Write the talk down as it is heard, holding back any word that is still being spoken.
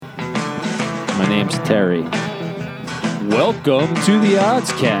My name's Terry. Welcome to the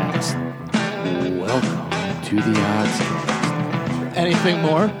Oddscast. Welcome to the Oddscast. Anything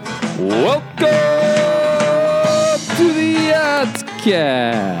more? Welcome to the Oddscast.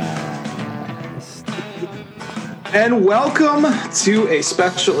 And welcome to a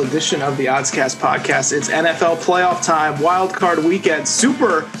special edition of the Oddscast podcast. It's NFL playoff time, wild card weekend,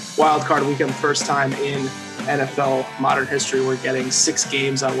 super wild card weekend, first time in NFL modern history. We're getting 6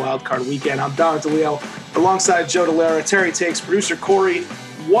 games on wild card weekend. I'm Don DeLeo alongside Joe DeLera, Terry Takes, producer Corey.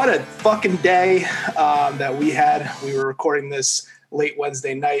 What a fucking day that we had. We were recording this late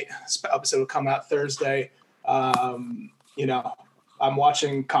Wednesday night. This episode will come out Thursday. I'm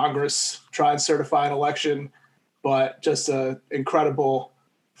watching Congress try and certify an election, but just an incredible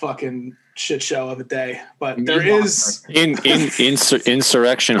fucking shit show of a day. But there is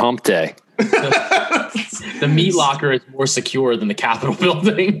Insurrection Hump Day. The meat locker is more secure than the Capitol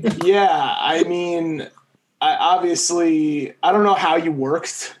building. Yeah, I mean, I don't know how you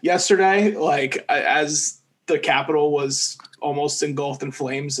worked yesterday, as the Capitol was almost engulfed in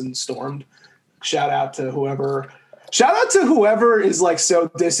flames and stormed. Shout out to whoever is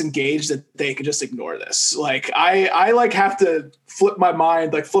so disengaged that they can just ignore this. I have to flip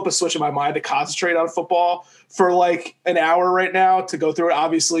a switch in my mind to concentrate on football for an hour right now to go through it.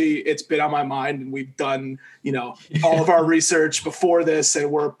 Obviously it's been on my mind and we've done, all of our research before this and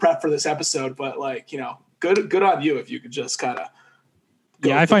we're prepped for this episode, but good on you if you could just kind of.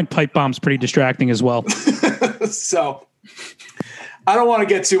 Yeah, I find pipe bombs pretty distracting as well. So I don't want to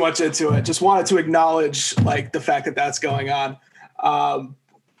get too much into it. Just wanted to acknowledge the fact that that's going on.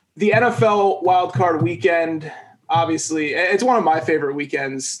 The NFL wildcard weekend, obviously, it's one of my favorite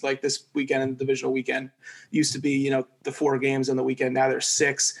weekends. This weekend and divisional weekend used to be, the 4 games on the weekend. Now there's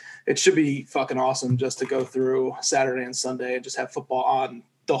 6. It should be fucking awesome just to go through Saturday and Sunday and just have football on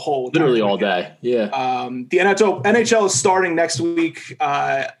the whole literally all day. Yeah. The NHL is starting next week.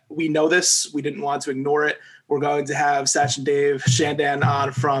 We know this. We didn't want to ignore it. We're going to have Sachin Dave Shandan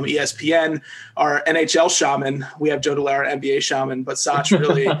on from ESPN, our NHL shaman. We have Joe DeLera, NBA shaman, but Sach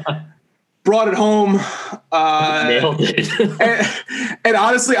really brought it home. Nailed it. and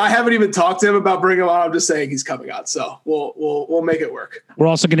honestly, I haven't even talked to him about bringing him on. I'm just saying he's coming on, so we'll make it work. We're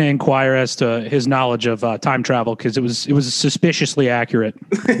also going to inquire as to his knowledge of time travel because it was suspiciously accurate.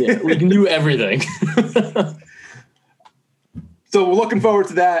 Yeah, we knew everything. So we're looking forward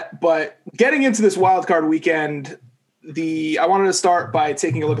to that. But getting into this wild card weekend, I wanted to start by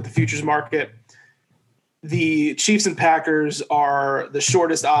taking a look at the futures market. The Chiefs and Packers are the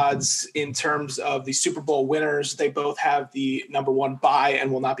shortest odds in terms of the Super Bowl winners. They both have the number 1 bye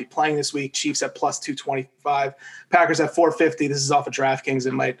and will not be playing this week. Chiefs at plus 225, Packers at 450. This is off of DraftKings.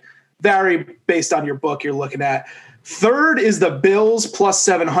 It might vary based on your book you're looking at. Third is the Bills plus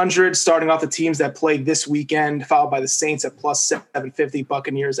 700, starting off the teams that play this weekend, followed by the Saints at plus 750,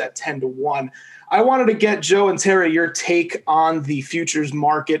 Buccaneers at 10-1. I wanted to get Joe and Terry your take on the futures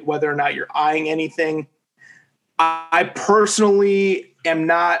market, whether or not you're eyeing anything. I personally am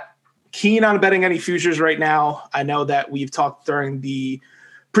not keen on betting any futures right now. I know that we've talked during the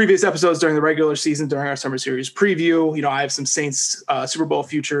previous episodes during the regular season, during our summer series preview. I have some Saints Super Bowl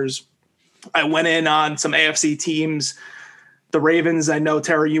futures. I went in on some AFC teams. The Ravens, I know,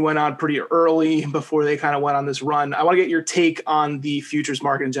 Terry, you went on pretty early before they kind of went on this run. I want to get your take on the futures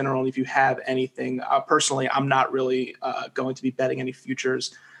market in general, and if you have anything. Personally, I'm not really going to be betting any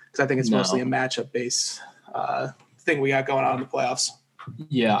futures because I think it's mostly a matchup-based thing we got going on in the playoffs.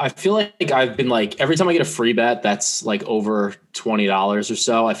 Yeah, I feel like I've been every time I get a free bet that's over $20 or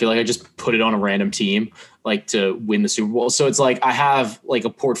so, I feel like I just put it on a random team to win the Super Bowl. So it's I have a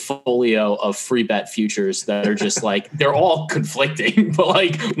portfolio of free bet futures that are just they're all conflicting,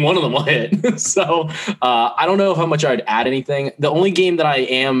 but one of them will hit. So I don't know how much I'd add anything. The only game that I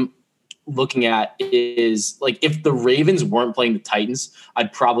am looking at is if the Ravens weren't playing the Titans,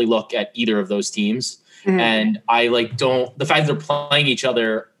 I'd probably look at either of those teams. Mm-hmm. And I the fact that they're playing each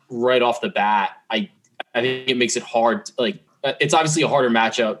other right off the bat, I think it makes it hard. It's obviously a harder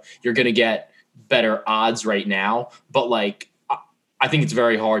matchup. You're going to get better odds right now, but I think it's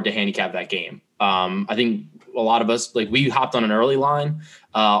very hard to handicap that game. I think a lot of us we hopped on an early line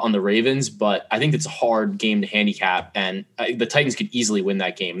on the Ravens, but I think it's a hard game to handicap, and the Titans could easily win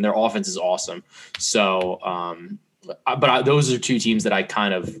that game. Their offense is awesome. So, those are 2 teams that I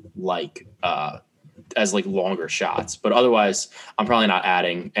kind of as longer shots, but otherwise I'm probably not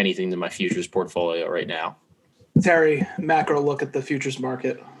adding anything to my futures portfolio right now. Terry, macro look at the futures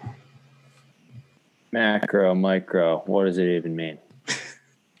market. Macro, micro, what does it even mean?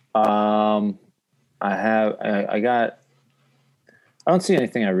 I don't see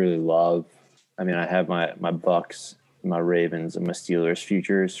anything I really love. I mean, I have my Bucks, my Ravens, and my Steelers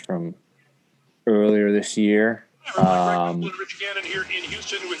futures from earlier this year. Rich Gannon here in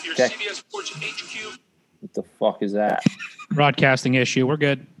Houston with your CBS Sports HQ. What the fuck is that? Broadcasting issue. We're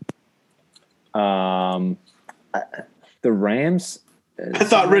good. The Rams. I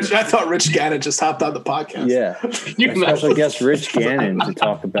thought Rich Gannon just hopped on the podcast. Yeah, special guest Rich Gannon to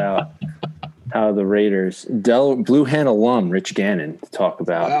talk about how the Raiders, Blue Hen alum Rich Gannon, to talk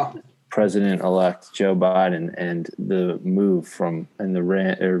about President-elect Joe Biden and the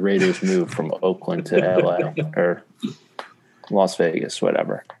Raiders move from Oakland to LA or Las Vegas,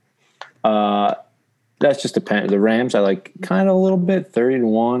 whatever. That's just the Rams. I like kind of a little bit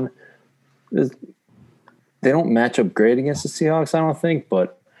 30-1. They don't match up great against the Seahawks, I don't think,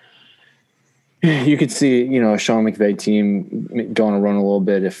 but you could see, a Sean McVay team going to run a little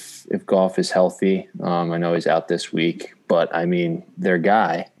bit if Goff is healthy. I know he's out this week, but I mean, their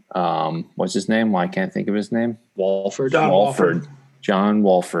guy, what's his name? Why can't I think of his name? John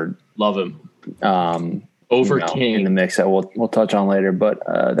Wolford. Love him. Over King in the mix that we'll touch on later, but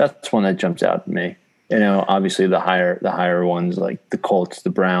that's one that jumps out to me. Obviously the higher ones like the Colts,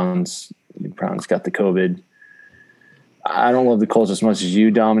 the Browns. The Browns got the COVID. I don't love the Colts as much as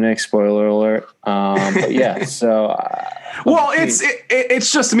you, Dominic. Spoiler alert. But yeah, so.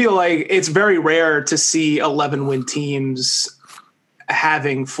 It's just to me like it's very rare to see 11-win teams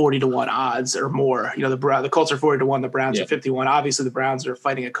having 40-1 odds or more. The Colts are 40-1, the Browns are 51. Obviously, the Browns are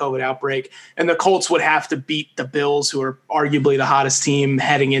fighting a COVID outbreak, and the Colts would have to beat the Bills, who are arguably the hottest team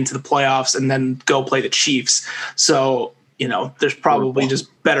heading into the playoffs, and then go play the Chiefs. So there's probably just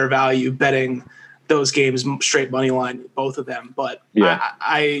better value betting those games straight money line, both of them. But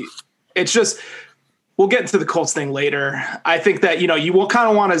it's just, we'll get into the Colts thing later. I think that, you will kind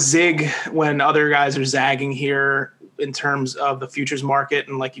of want to zig when other guys are zagging here in terms of the futures market.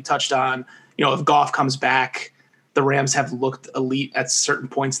 And like you touched on, if Goff comes back, the Rams have looked elite at certain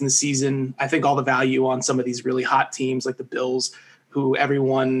points in the season. I think all the value on some of these really hot teams like the Bills, who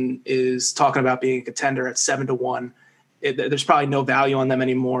everyone is talking about being a contender at 7-1, there's probably no value on them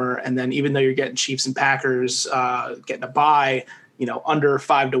anymore. And then even though you're getting Chiefs and Packers getting a bye, under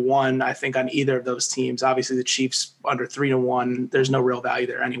 5-1, I think on either of those teams. Obviously the Chiefs under 3-1, there's no real value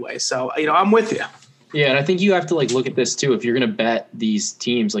there anyway. So, I'm with you. Yeah, and I think you have to look at this too. If you're going to bet these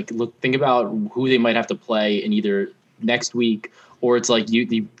teams, think about who they might have to play in either next week, or it's like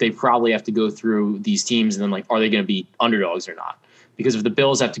they probably have to go through these teams and then are they going to be underdogs or not? Because if the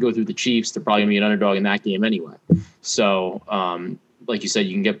Bills have to go through the Chiefs, they're probably going to be an underdog in that game anyway. So, like you said,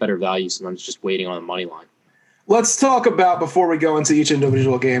 you can get better value sometimes just waiting on the money line. Let's talk about, before we go into each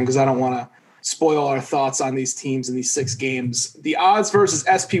individual game, because I don't want to spoil our thoughts on these teams in these 6 games, the odds versus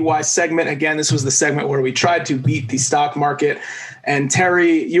SPY segment. Again, this was the segment where we tried to beat the stock market. And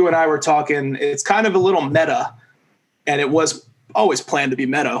Terry, you and I were talking, it's kind of a little meta, and it was always planned to be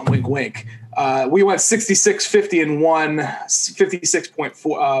meta, wink, wink. We went 66-50-1,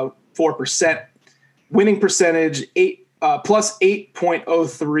 56.4%. Winning percentage, plus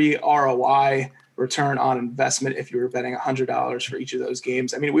 8.03 ROI, return on investment if you were betting $100 for each of those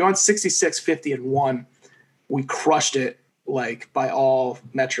games. I mean, we went 66-50-1. We crushed it, by all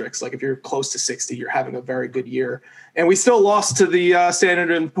metrics. If you're close to 60, you're having a very good year. And we still lost to the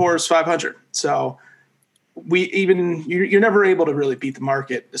Standard & Poor's 500. So you're never able to really beat the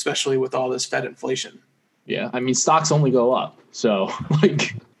market, especially with all this Fed inflation. Yeah, I mean, stocks only go up. So,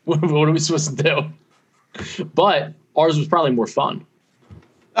 what are we supposed to do? But ours was probably more fun.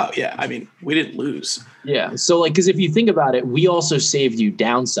 Oh, yeah. I mean, we didn't lose. Yeah. So, because if you think about it, we also saved you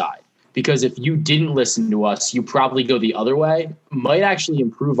downside. Because if you didn't listen to us, you probably go the other way. Might actually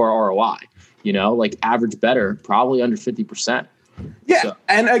improve our ROI. Average better, probably under 50%. Yeah, so.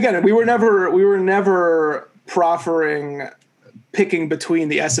 And again, we were never proffering picking between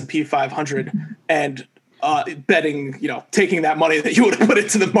the S&P 500 and betting, taking that money that you would have put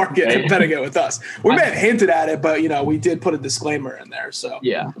into the market and betting it with us. We may have hinted at it, but we did put a disclaimer in there. So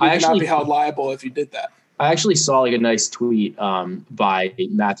yeah, we cannot be held liable if you did that. I actually saw a nice tweet by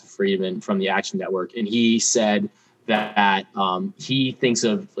Matthew Friedman from the Action Network, and he said that he thinks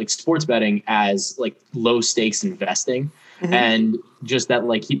of sports betting as low stakes investing. Mm-hmm. And just that,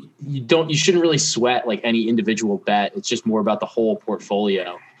 you shouldn't really sweat any individual bet. It's just more about the whole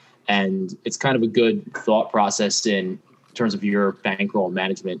portfolio. And it's kind of a good thought process in terms of your bankroll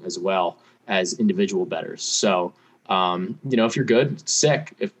management as well as individual bettors. So, if you're good,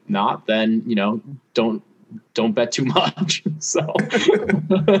 sick. If not, then, don't bet too much. So,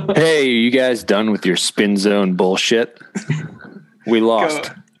 hey, you guys done with your spin zone bullshit? We lost. Go.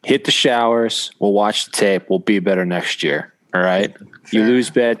 Hit the showers. We'll watch the tape. We'll be better next year. All right. Fair. You lose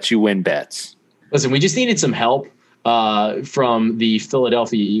bets, you win bets. Listen, we just needed some help from the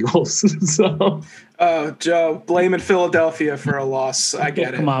Philadelphia Eagles. So, Joe, blaming Philadelphia for a loss. I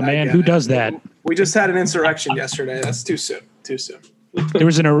get it. Come on, man. Who does that? We just had an insurrection yesterday. That's too soon. Too soon. There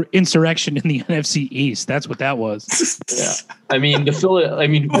was an insurrection in the NFC East. That's what that was. yeah. I mean, before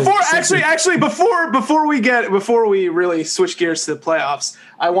we really switch gears to the playoffs,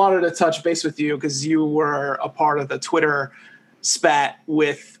 I wanted to touch base with you because you were a part of the Twitter spat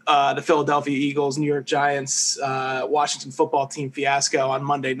with the Philadelphia Eagles, New York Giants, Washington football team fiasco on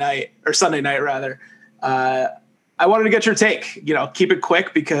Sunday night rather. I wanted to get your take, keep it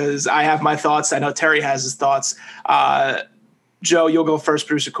quick because I have my thoughts. I know Terry has his thoughts. Joe, you'll go first.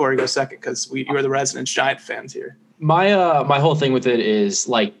 Producer Corey go second because you are the resident Giant fans here. My whole thing with it is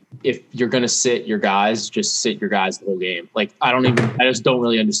like, if you're going to sit your guys, just sit your guys the whole game. Like, I just don't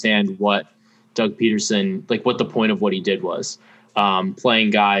really understand what Doug Peterson, like what the point of what he did was.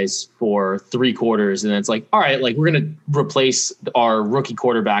 Playing guys for 3 quarters. And then it's like, all right, like we're going to replace our rookie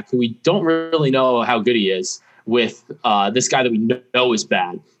quarterback who we don't really know how good he is with this guy that we know is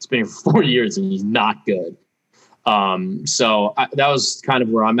bad. He's been here for 4 years and he's not good. So that was kind of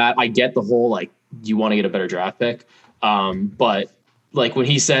where I'm at. I get the whole, like, you want to get a better draft pick. But like when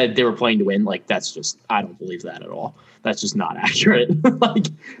he said they were playing to win, like, that's just, I don't believe that at all. That's just not accurate. Like,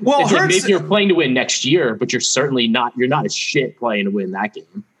 well, it's like maybe you're playing to win next year, but you're not as shit playing to win that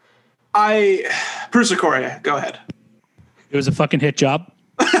game. Producer Corey, go ahead. It was a fucking hit job.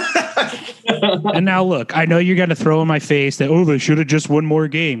 And now look, I know you're going to throw in my face that, they should have just won more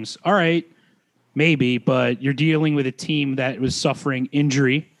games. All right. Maybe, but you're dealing with a team that was suffering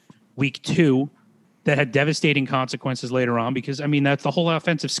injury week 2 that had devastating consequences later on because, I mean, that's the whole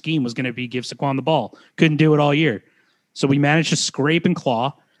offensive scheme was going to be give Saquon the ball. Couldn't do it all year. So we managed to scrape and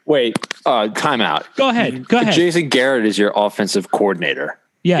claw. Wait, timeout. Go ahead. Jason Garrett is your offensive coordinator.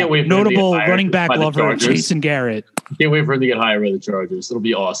 Yeah, notable running back lover Jason Garrett. Can't wait for him to get hired by the Chargers. It'll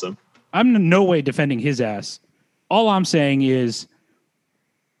be awesome. I'm in no way defending his ass. All I'm saying is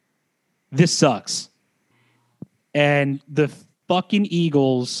this sucks. And the fucking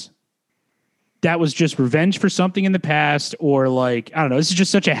Eagles, that was just revenge for something in the past, or like, I don't know, this is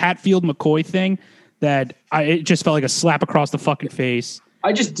just such a Hatfield McCoy thing that it just felt like a slap across the fucking face.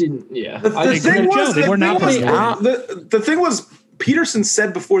 I just didn't, yeah. The thing was, Peterson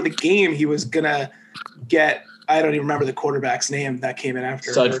said before the game he was going to get, I don't even remember the quarterback's name that came in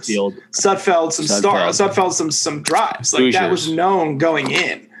after. Sudfeld, some drives. Like, that was known going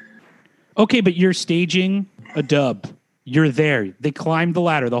in. Okay, but you're staging a dub. You're there. They climbed the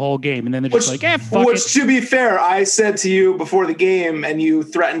ladder the whole game, and then they're just like, fuck it. To be fair, I said to you before the game, and you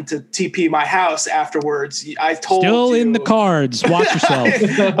threatened to TP my house afterwards. I told you. Still in the cards. Watch yourself.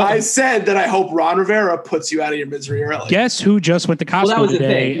 I said that I hope Ron Rivera puts you out of your misery early. Guess who just went to Costco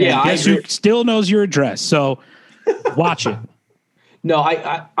today? Yeah, guess who still knows your address? So watch it. No,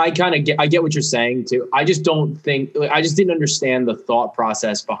 I kind of get what you're saying too. I just don't think, like, I just didn't understand the thought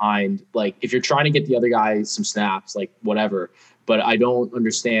process behind, like, if you're trying to get the other guy some snaps, like whatever, but I don't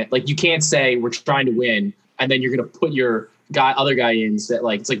understand. Like, you can't say we're trying to win and then you're going to put your other guy in. That,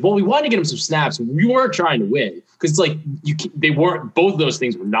 like, it's like, well, we wanted to get him some snaps. We were trying to win because it's like they weren't. Both of those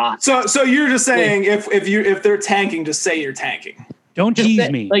things were not. So you're just saying if they're tanking, just say you're tanking. Don't tease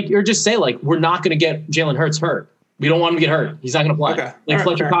me. Like, or just say, like, we're not going to get Jalen Hurts hurt. We don't want him to get hurt. He's not going to play. Okay. Like,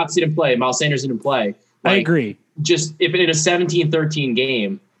 Fletcher Cox didn't play. Miles Sanders didn't play. Like, I agree. Just if in a 17-13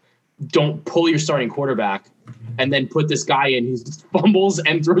 game, don't pull your starting quarterback and then put this guy in who fumbles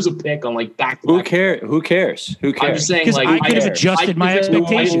and throws a pick on, like, back-to-back. Who cares? I'm just saying, like, I could have adjusted my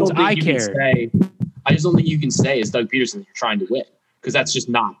expectations. I care. I just don't think you can say as Doug Peterson that you're trying to win, because that's just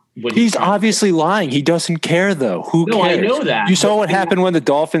not what he's obviously lying. He doesn't care, though. Who cares? I know that. You saw what happened when the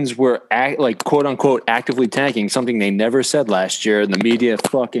Dolphins were quote unquote actively tanking, something they never said last year, and the media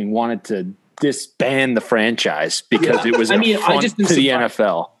fucking wanted to disband the franchise because it was to the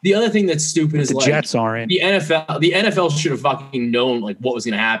NFL. The other thing that's stupid is the Jets aren't. The NFL should have fucking known, like, what was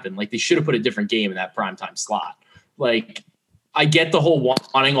going to happen. Like, they should have put a different game in that primetime slot. Like, I get the whole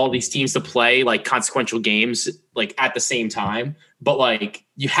wanting all these teams to play, like, consequential games, like, at the same time, but, like,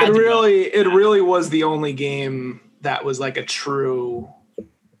 you had it really was the only game that was like a true.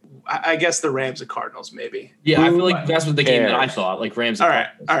 I guess the Rams and Cardinals, maybe. Yeah, I feel like that's what the game that I thought, like Rams. All right.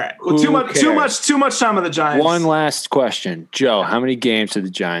 Well, too much time on the Giants. One last question, Joe. How many games did the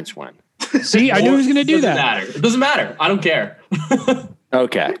Giants win? See, I knew he was going to do that. It doesn't matter. I don't care.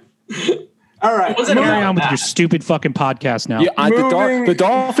 Okay. All right. Carry on with your stupid fucking podcast now. Yeah, the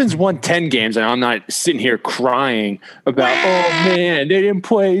Dolphins won 10 games, and I'm not sitting here crying about, oh, man, they didn't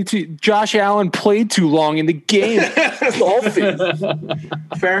play. Josh Allen played too long in the game. Dolphins.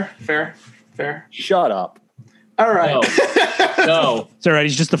 Fair. Fair. Shut up. All right. No. It's all right.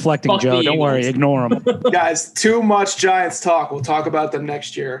 He's just deflecting, Fuck Joe. the Don't worry. Eagles. Ignore him. Guys, too much Giants talk. We'll talk about them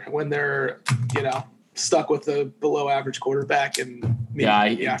next year when they're, stuck with the below average quarterback and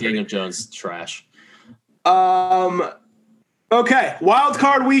Daniel Jones trash. Okay, wild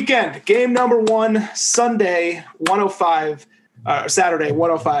card weekend. Game number 1, Sunday, 105, Saturday,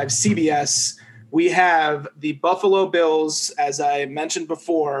 105, CBS. We have the Buffalo Bills, as I mentioned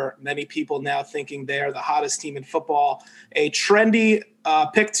before, many people now thinking they are the hottest team in football. A trendy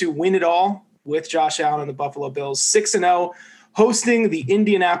pick to win it all with Josh Allen and the Buffalo Bills, 6-0, hosting the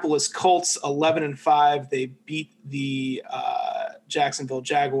Indianapolis Colts, 11-5. They beat the Jacksonville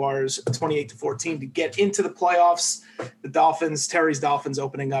Jaguars 28-14 to get into the playoffs. The Dolphins, Terry's Dolphins,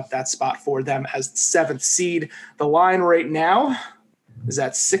 opening up that spot for them as the 7th seed. The line right now is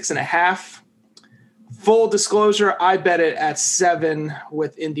at 6.5. Full disclosure, I bet it at 7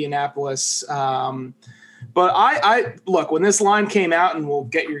 with Indianapolis. But I look, when this line came out, and we'll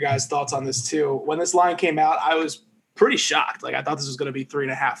get your guys' thoughts on this too. When this line came out, I was pretty shocked. Like, I thought this was going to be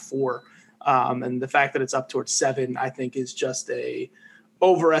 3.5, 4. And the fact that it's up towards 7, I think, is just a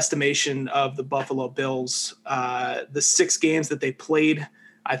overestimation of the Buffalo Bills. The 6 games that they played,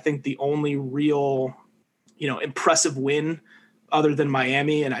 I think the only real, impressive win other than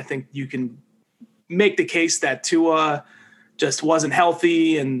Miami, and I think you can make the case that Tua just wasn't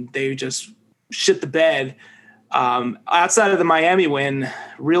healthy and they just shit the bed. Outside of the Miami win,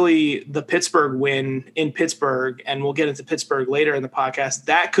 really the Pittsburgh win in Pittsburgh, and we'll get into Pittsburgh later in the podcast,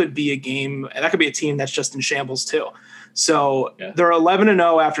 that could be a game, that could be a team that's just in shambles too. So They're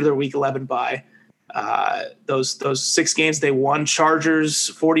 11-0 after their week 11 bye. Those 6 games they won: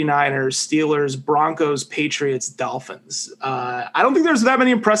 Chargers, 49ers, Steelers, Broncos, Patriots, Dolphins. I don't think there's that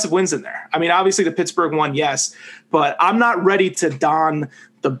many impressive wins in there. I mean, obviously the Pittsburgh one, yes, but I'm not ready to don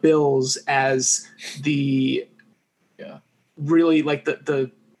the Bills as the really like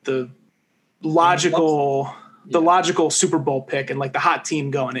the logical Super Bowl pick and like the hot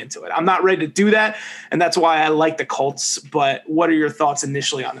team going into it. I'm not ready to do that, and that's why I like the Colts. But what are your thoughts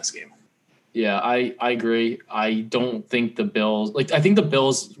initially on this game? Yeah, I agree. I don't think the Bills, I think the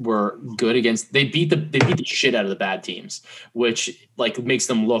Bills were good against, they beat the shit out of the bad teams, which makes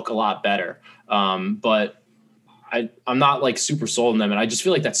them look a lot better. But I'm not super sold on them, and I just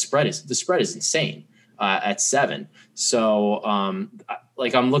feel like the spread is insane at 7. So I'm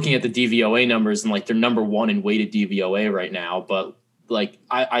looking at the DVOA numbers, and they're number 1 in weighted DVOA right now. But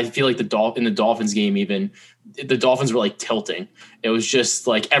I feel like in the Dolphins game, even the Dolphins were tilting. It was just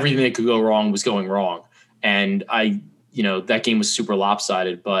everything that could go wrong was going wrong. And that game was super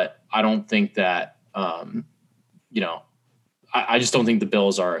lopsided, but I don't think that, I just don't think the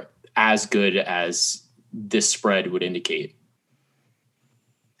Bills are as good as this spread would indicate.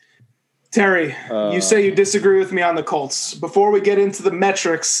 Terry, you say you disagree with me on the Colts. Before we get into the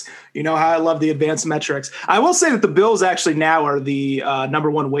metrics, you know how I love the advanced metrics. I will say that the Bills actually now are the number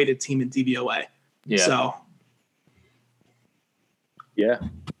 1 weighted team in DVOA. Yeah. So. Yeah.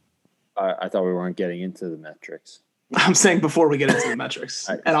 I thought we weren't getting into the metrics. I'm saying before we get into the metrics,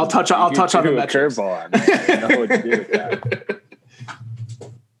 and I'll touch on the metrics. Curveball on that. I know what to do with that.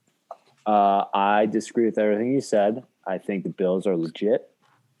 I disagree with everything you said. I think the Bills are legit.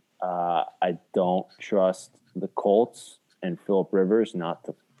 I don't trust the Colts and Phillip Rivers not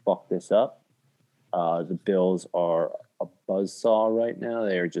to fuck this up. The Bills are a buzzsaw right now.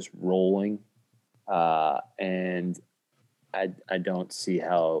 They are just rolling. And I don't see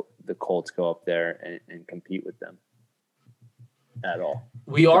how the Colts go up there and compete with them at all.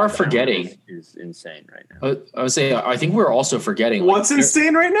 We are forgetting. Is insane right now. I would say I think we're also forgetting. What's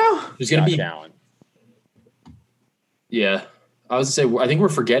insane right now? There's going to be Allen. Yeah. I was going to say, I think we're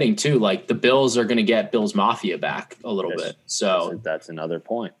forgetting too, the Bills are going to get Bills Mafia back a little bit. So that's another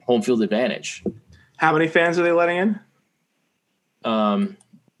point. Home field advantage. How many fans are they letting in? I'm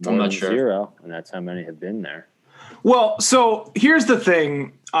not sure. 0, and that's how many have been there. Well, so here's the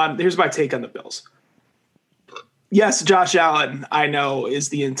thing. Here's my take on the Bills. Yes, Josh Allen, I know, is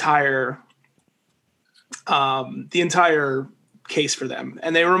the entire case for them.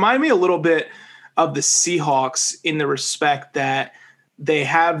 And they remind me a little bit of the Seahawks in the respect that they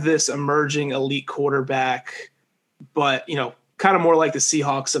have this emerging elite quarterback, but, kind of more like the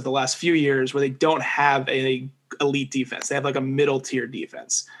Seahawks of the last few years where they don't have a elite defense. They have a middle tier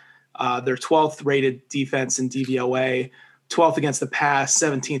defense. They're 12th rated defense in DVOA, 12th against the pass,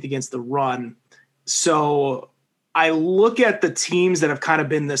 17th against the run. So I look at the teams that have kind of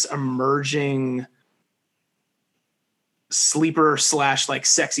been this emerging sleeper / like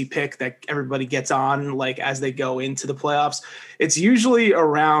sexy pick that everybody gets on like as they go into the playoffs, it's usually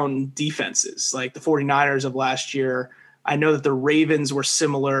around defenses like the 49ers of last year. I know that the Ravens were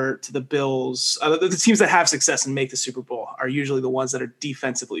similar to the Bills. The teams that have success and make the Super Bowl are usually the ones that are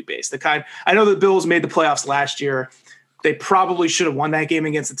defensively based. I know the Bills made the playoffs last year. They probably should have won that game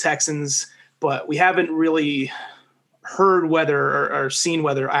against the Texans, but we haven't really heard whether or seen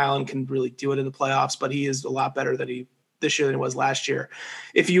whether Allen can really do it in the playoffs, but he is a lot better this year than he was last year.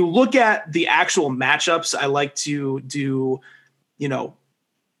 If you look at the actual matchups, I like to do,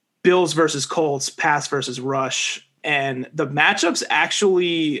 Bills versus Colts, pass versus rush. And the matchups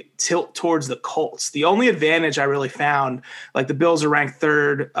actually tilt towards the Colts. The only advantage I really found, like the Bills are ranked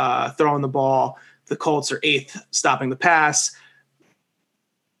 3rd throwing the ball. The Colts are 8th stopping the pass.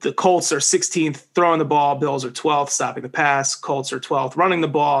 The Colts are 16th throwing the ball. Bills are 12th stopping the pass. Colts are 12th running the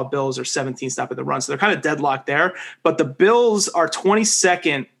ball. Bills are 17th stopping the run. So they're kind of deadlocked there. But the Bills are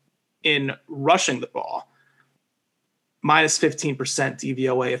 22nd in rushing the ball, minus 15%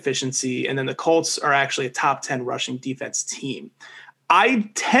 DVOA efficiency. And then the Colts are actually a top 10 rushing defense team. I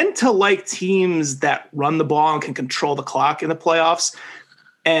tend to like teams that run the ball and can control the clock in the playoffs.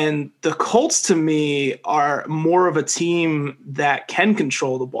 And the Colts, to me, are more of a team that can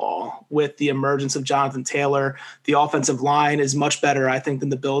control the ball with the emergence of Jonathan Taylor. The offensive line is much better, I think, than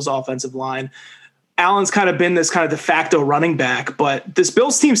the Bills' offensive line. Allen's kind of been this kind of de facto running back, but this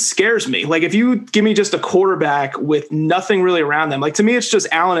Bills team scares me. Like, if you give me just a quarterback with nothing really around them, like, to me, it's just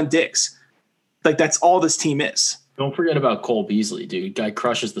Allen and Diggs. Like, that's all this team is. Don't forget about Cole Beasley, dude. Guy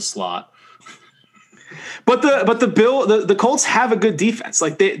crushes the slot. But the Colts have a good defense.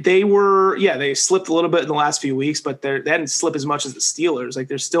 Like they slipped a little bit in the last few weeks, but they didn't slip as much as the Steelers. Like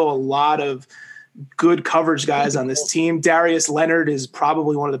there's still a lot of good coverage guys on this team. Darius Leonard is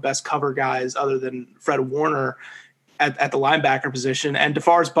probably one of the best cover guys other than Fred Warner at the linebacker position. And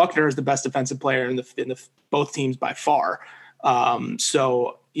DeForest Buckner is the best defensive player in the both teams by far.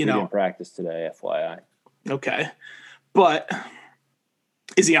 So, we didn't practice today, FYI. Okay. But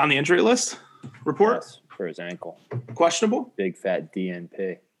is he on the injury list report? Yes, for his ankle. Questionable? Big fat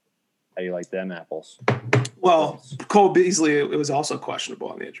DNP. How do you like them apples? Well, Cole Beasley, it was also questionable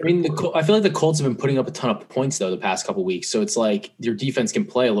on the injury. I mean, I feel like the Colts have been putting up a ton of points though the past couple of weeks, so it's like your defense can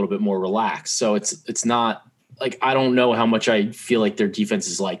play a little bit more relaxed. So it's not like I don't know how much I feel like their defense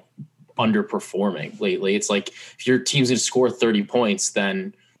is like underperforming lately. It's like if your team's going to score 30 points,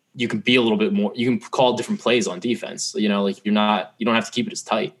 then you can be a little bit more. You can call different plays on defense. You know, like you don't have to keep it as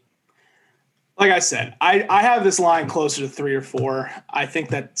tight. Like I said, I have this line closer to 3 or 4. I think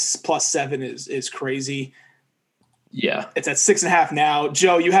that +7 is crazy. Yeah. It's at 6.5 now.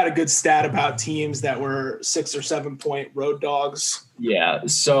 Joe, you had a good stat about teams that were 6 or 7 point road dogs. Yeah.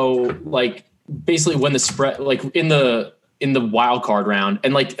 So like basically when the spread, like in the wild card round,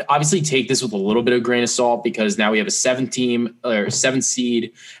 and like obviously take this with a little bit of grain of salt because now we have a 7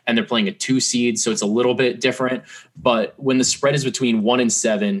 seed and they're playing a 2 seed. So it's a little bit different, but when the spread is between 1 and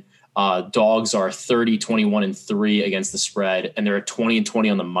 7, dogs are 30, 21 and 3 against the spread. And they're at 20 and 20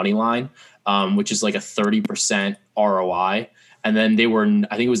 on the money line, which is like a 30% ROI. And then they were,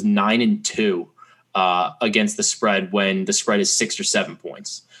 I think it was 9 and 2 against the spread when the spread is 6 or 7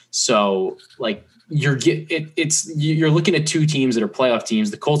 points. So like you're looking at 2 teams that are playoff teams.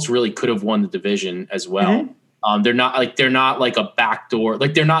 The Colts really could have won the division as well. Mm-hmm. They're not like a backdoor,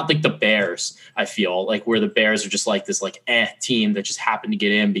 like they're not like the Bears. I feel like where the Bears are just like this like team that just happened to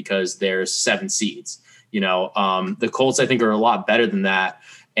get in because there's 7 seeds. You know, the Colts I think are a lot better than that.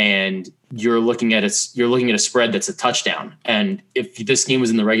 And you're looking at a spread that's a touchdown. And if this game was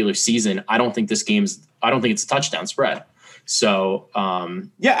in the regular season, I don't think it's a touchdown spread. So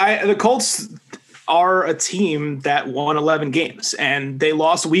the Colts are a team that won 11 games and they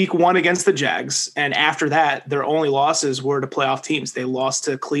lost week 1 against the Jags. And after that, their only losses were to playoff teams. They lost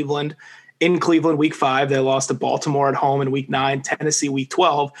to Cleveland in Cleveland week 5. They lost to Baltimore at home in week 9, Tennessee week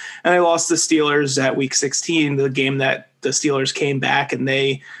 12, and they lost to Steelers at week 16, the game that the Steelers came back and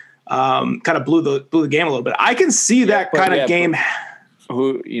they kind of blew the game a little bit. I can see that kind of game.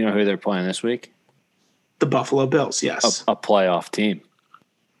 Who they're playing this week? The Buffalo Bills. Yes. A playoff team.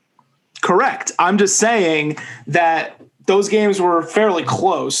 Correct. I'm just saying that those games were fairly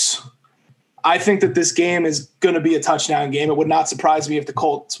close. I think that this game is going to be a touchdown game. It would not surprise me if the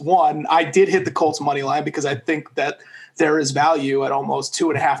Colts won. I did hit the Colts money line because I think that there is value at almost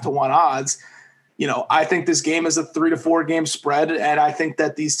 2.5 to 1 odds. You know, I think this game is a 3 to 4 game spread, and I think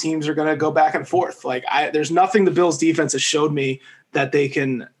that these teams are going to go back and forth. Like, there's nothing the Bills defense has showed me that they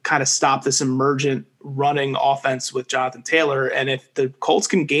can kind of stop this emergent running offense with Jonathan Taylor. And if the Colts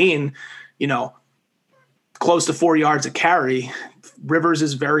can gain, close to 4 yards a carry. Rivers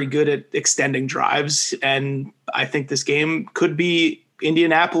is very good at extending drives, and I think this game could be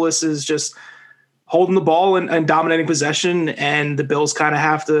Indianapolis is just holding the ball and dominating possession, and the Bills kind of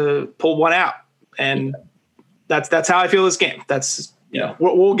have to pull one out. And that's how I feel this game. That's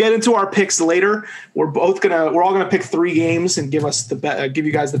we'll get into our picks later. We're all gonna pick 3 games and give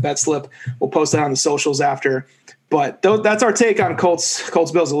you guys the bet slip. We'll post that on the socials after. But that's our take on Colts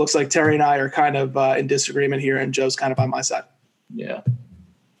Bills. It looks like Terry and I are kind of in disagreement here, and Joe's kind of on my side. Yeah.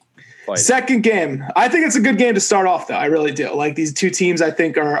 Second game. I think it's a good game to start off, though. I really do. Like, these two teams, I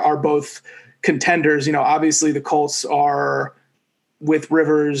think, are both contenders. Obviously the Colts are with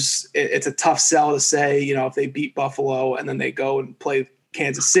Rivers. It's a tough sell to say, if they beat Buffalo and then they go and play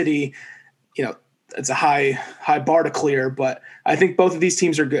Kansas City, it's a high bar to clear. But I think both of these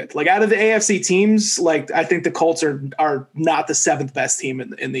teams are good. Like, out of the AFC teams, like, I think the Colts are not the 7th best team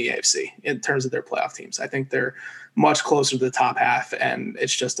in the AFC in terms of their playoff teams. I think they're much closer to the top half, and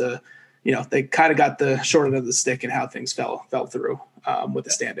it's just they kind of got the short end of the stick in how things fell through with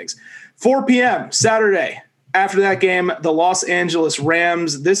the standings. 4 p.m. Saturday. After that game, the Los Angeles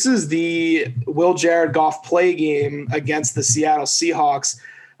Rams. This is the Will Jared Goff play game against the Seattle Seahawks.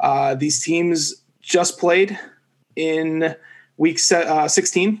 These teams just played in week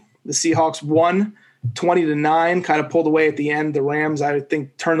 16. The Seahawks won 20-9, kind of pulled away at the end. The Rams, I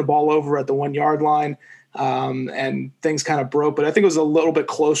think, turned the ball over at the 1 yard line. And things kind of broke, but I think it was a little bit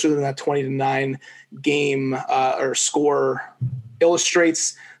closer than that 20-9 game or score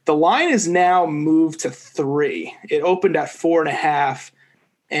illustrates. The line is now moved to 3. It opened at 4.5,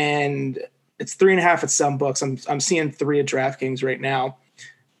 and it's 3.5 at some books. I'm seeing 3 at DraftKings right now.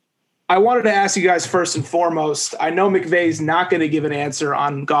 I wanted to ask you guys first and foremost. I know McVay's not going to give an answer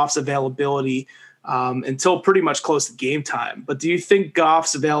on Goff's availability until pretty much close to game time. But do you think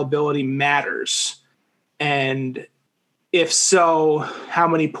Goff's availability matters? And if so, how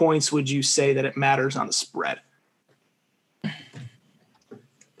many points would you say that it matters on the spread?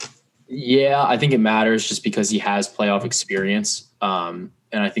 Yeah, I think it matters just because he has playoff experience. And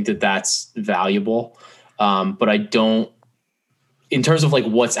I think that's valuable. But I don't, in terms of like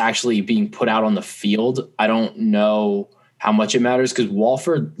what's actually being put out on the field, I don't know how much it matters because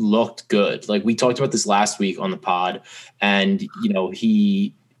Walford looked good. Like, we talked about this last week on the pod, and,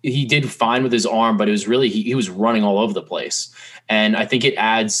 he did fine with his arm, but it was really, he was running all over the place. And I think it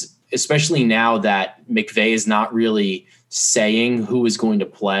adds, especially now that McVay is not really saying who is going to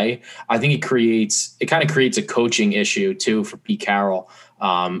play. I think it kind of creates a coaching issue too for Pete Carroll.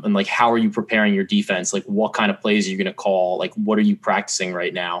 And like, how are you preparing your defense? Like, what kind of plays are you going to call? Like, what are you practicing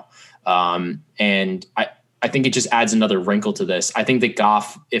right now? And I think it just adds another wrinkle to this. I think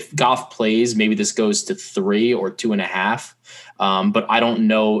that if Goff plays, maybe this goes to 3 or 2.5. But I don't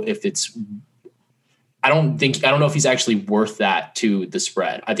know if I don't know if he's actually worth that to the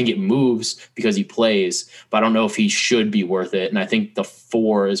spread. I think it moves because he plays, but I don't know if he should be worth it. And I think the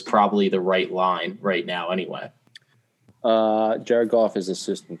 4 is probably the right line right now anyway. Jared Goff is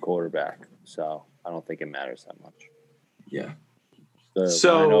assistant quarterback, so I don't think it matters that much. Yeah.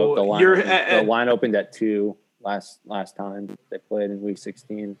 The line opened at 2 last time they played in week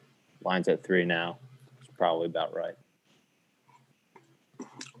 16. Line's at 3 now. It's probably about right.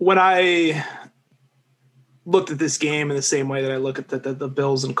 When I looked at this game in the same way that I look at the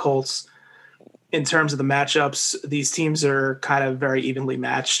Bills and Colts in terms of the matchups, these teams are kind of very evenly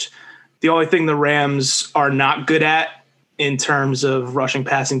matched. The only thing the Rams are not good at in terms of rushing,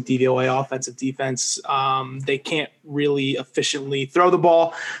 passing, DVOA, offensive defense, they can't really efficiently throw the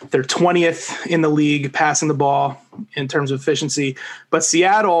ball. They're 20th in the league passing the ball in terms of efficiency. But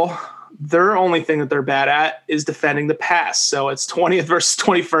Seattle, their only thing that they're bad at is defending the pass. So it's 20th versus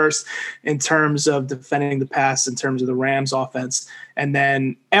 21st in terms of defending the pass in terms of the Rams offense. And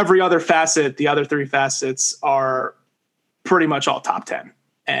then every other facet, the other 3 facets are pretty much all top 10.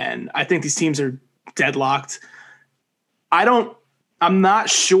 And I think these teams are deadlocked. I'm not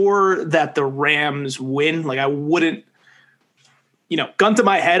sure that the Rams win. Like, I wouldn't, gun to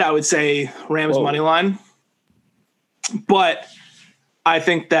my head, I would say Rams money line. But I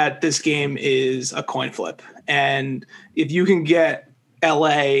think that this game is a coin flip. And if you can get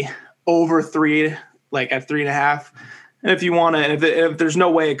LA over 3, like at 3.5, and if you want to, if there's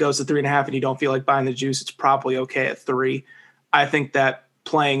no way it goes to 3.5 and you don't feel like buying the juice, it's probably okay at 3. I think that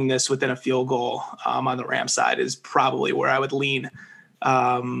playing this within a field goal on the Rams side is probably where I would lean.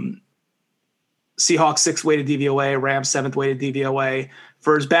 Seahawks 6th weighted DVOA, Rams 7th weighted DVOA.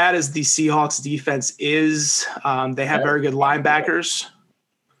 For as bad as the Seahawks defense is, they have very good linebackers.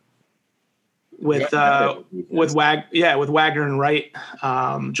 with Wagner and Wright.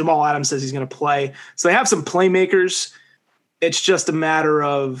 Jamal Adams says he's going to play. So they have some playmakers. It's just a matter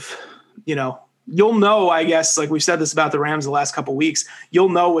of, you'll know, I guess, like we've said this about the Rams the last couple of weeks, you'll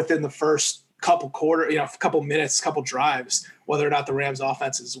know within the first couple couple minutes, couple drives, whether or not the Rams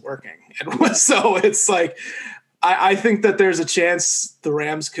offense is working. And so it's like, I think that there's a chance the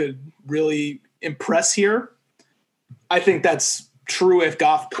Rams could really impress here. I think that's true if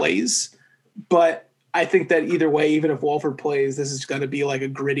Goff plays, but I think that either way, even if Wolford plays, this is going to be like a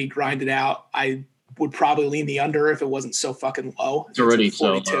gritty, grinded out. I would probably lean the under if it wasn't so fucking low. It's already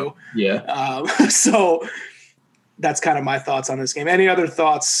 42. So low. Yeah. So that's kind of my thoughts on this game. Any other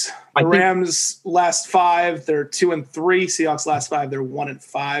thoughts? The Rams last 5, they're 2-3. Seahawks last 5, they're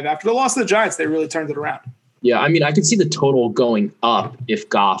 1-5. After the loss to the Giants, they really turned it around. Yeah, I mean, I could see the total going up if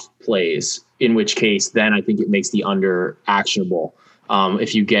Goff plays, in which case then I think it makes the under actionable.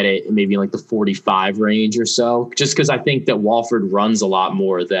 If you get it maybe in like the 45 range or so, just because I think that Wolford runs a lot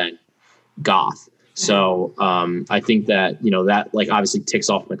more than Goff. So I think that, that like obviously ticks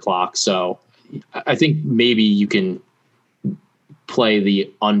off the clock. So I think maybe you can play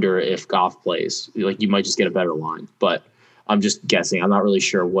the under if Goff plays. Like you might just get a better line, but I'm just guessing. I'm not really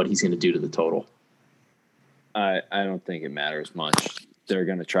sure what he's going to do to the total. I don't think it matters much. They're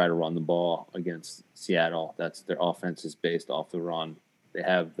going to try to run the ball against Seattle. That's their offense is based off the run. They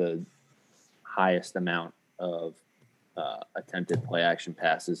have the highest amount of attempted play action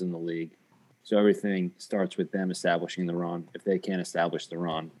passes in the league. So everything starts with them establishing the run. If they can't establish the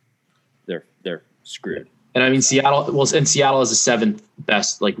run, they're screwed. And I mean, Seattle is the 7th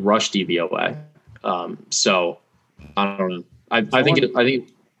best like rush DVOA. So I don't know. I think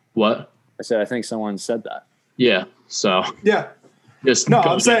what I said. I think someone said that. Yeah. So yeah.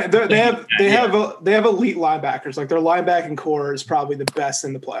 I'm saying they have elite linebackers. Like their linebacking core is probably the best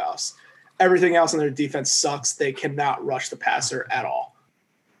in the playoffs. Everything else in their defense sucks. They cannot rush the passer at all.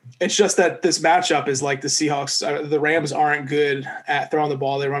 It's just that this matchup is like the Seahawks. The Rams aren't good at throwing the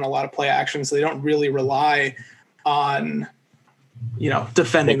ball. They run a lot of play action, so they don't really rely on,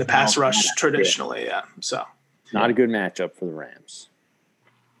 defending the pass rush traditionally. Yeah. So not a good matchup for the Rams.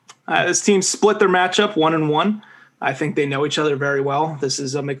 This team split their matchup 1-1. I think they know each other very well. This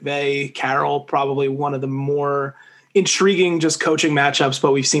is a McVay-Carroll, probably one of the more intriguing just coaching matchups,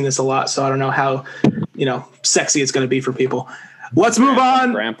 but we've seen this a lot, so I don't know how, sexy it's going to be for people. Let's move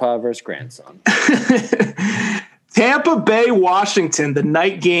on. Grandpa versus grandson. Tampa Bay, Washington, the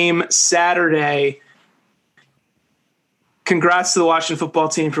night game Saturday. Congrats to the Washington football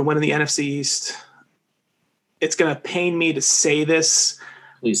team for winning the NFC East. It's going to pain me to say this.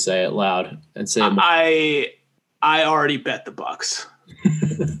 Please say it loud and say it. I already bet the Bucs.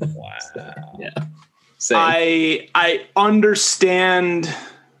 Wow. Yeah. Same. I understand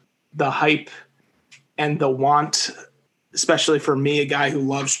the hype and the want, especially for me, a guy who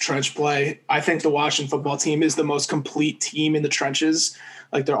loves trench play. I think the Washington football team is the most complete team in the trenches.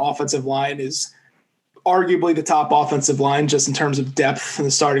 Like their offensive line is arguably the top offensive line just in terms of depth in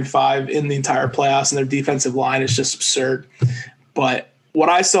the starting 5 in the entire playoffs, and their defensive line is just absurd. But what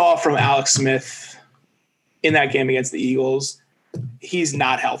I saw from Alex Smith in that game against the Eagles, he's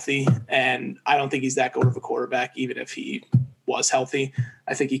not healthy, and I don't think he's that good of a quarterback, even if he was healthy.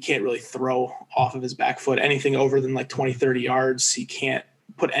 I think he can't really throw off of his back foot anything over than like 20, 30 yards. He can't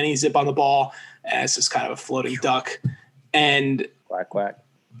put any zip on the ball, and it's just kind of a floating duck. And quack.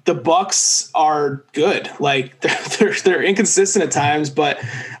 The Bucs are good. Like they're inconsistent at times, but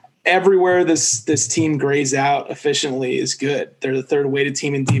everywhere this team grays out efficiently is good. They're the 3rd weighted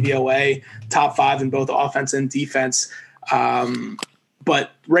team in DVOA, top 5 in both offense and defense.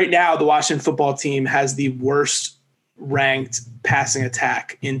 But right now, the Washington football team has the worst ranked passing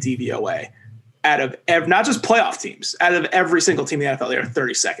attack in DVOA out of not just playoff teams, out of every single team in the NFL. They are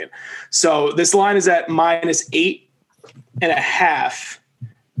 32nd. So this line is at -8.5,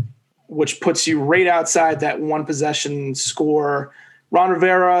 which puts you right outside that one possession score. Ron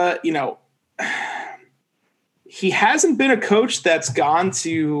Rivera, he hasn't been a coach that's gone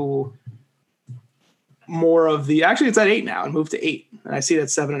to more of the – actually, it's at 8 now and moved to 8. And I see that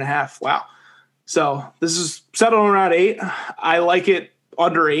 7.5. Wow. So this is settled around 8. I like it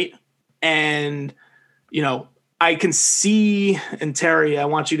under 8. And, I can see – and Terry, I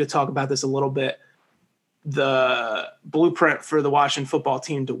want you to talk about this a little bit. The blueprint for the Washington football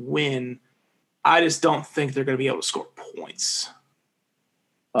team to win, I just don't think they're going to be able to score points.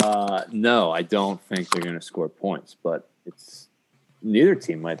 No, I don't think they're going to score points, but neither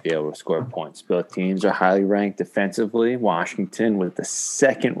team might be able to score points. Both teams are highly ranked defensively. Washington with the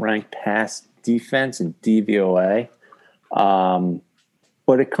 2nd ranked pass defense in DVOA.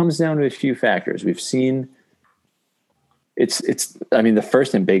 but it comes down to a few factors. We've seen I mean, the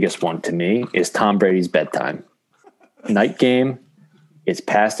first and biggest one to me is Tom Brady's bedtime. Night game. It's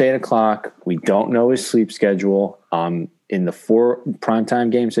past 8:00. We don't know his sleep schedule. In the 4 primetime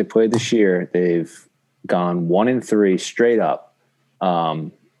games they played this year, they've gone 1-3 straight up.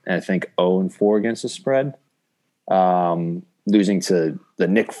 And I think 0-4 against the spread. Losing to the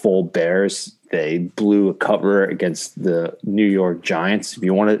Nick Foles Bears. They blew a cover against the New York Giants.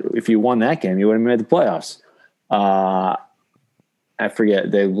 If you won that game, you would have made the playoffs. I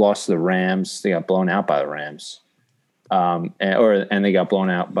forget. They lost to the Rams. They got blown out by the Rams. And they got blown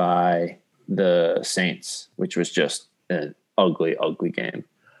out by the Saints, which was just an ugly, ugly game.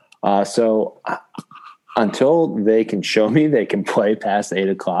 So until they can show me they can play past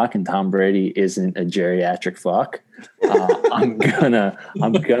 8:00 and Tom Brady isn't a geriatric fuck, I'm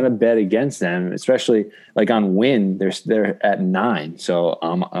gonna bet against them, especially like on win. They're at 9, so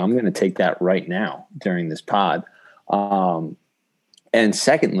I'm gonna take that right now during this pod. And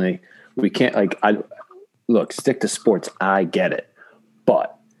secondly, we can't stick to sports. I get it,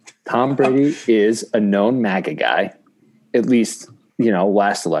 but Tom Brady is a known MAGA guy, at least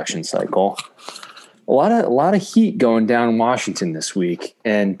last election cycle. A lot of heat going down in Washington this week,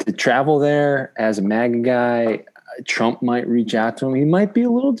 and to travel there as a MAGA guy, Trump might reach out to him. He might be a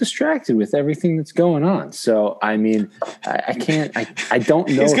little distracted with everything that's going on. So, I mean, I can't. I don't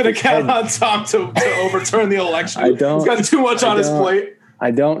know. He's going to count on Tom to overturn the election. He's got too much on his plate.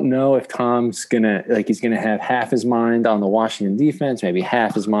 I don't know if Tom's he's gonna have half his mind on the Washington defense, maybe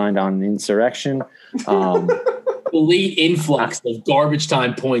half his mind on Insurrection. The late influx of garbage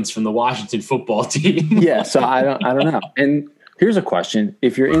time points from the Washington football team. Yeah, so I don't know. And here's a question: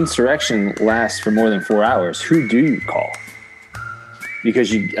 if your Insurrection lasts for more than 4 hours, who do you call?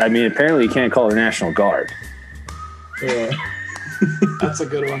 Because apparently you can't call the National Guard. Yeah, that's a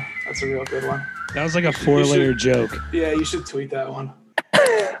good one. That's a real good one. That was like a 4-layer joke. Yeah, you should tweet that one.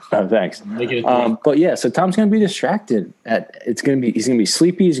 Oh, thanks. But yeah, so Tom's going to be distracted. He's going to be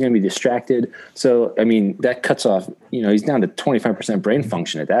sleepy. He's going to be distracted. So, I mean, that cuts off, he's down to 25% brain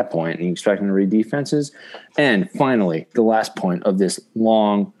function at that point, and you expect him to read defenses. And finally, the last point of this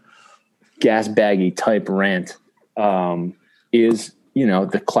long gas baggy type rant is,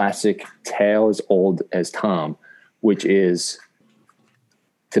 the classic tale as old as Tom, which is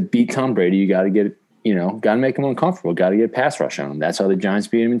to beat Tom Brady, you got to get got to make him uncomfortable. Got to get a pass rush on him. That's how the Giants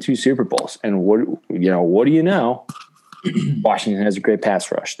beat him in 2 Super Bowls. And what do you know? Washington has a great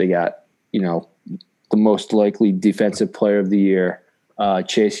pass rush. They got, the most likely defensive player of the year.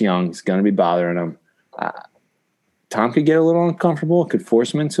 Chase Young is going to be bothering him. Tom could get a little uncomfortable. Could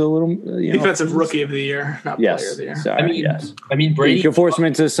force him into a little, defensive rookie of the year, not player of the year. Sorry, yes. Brady could force him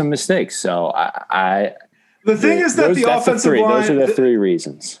into some mistakes. So the thing is that the offensive line. Those are the 3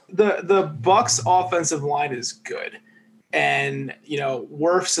 reasons. The Bucs offensive line is good, and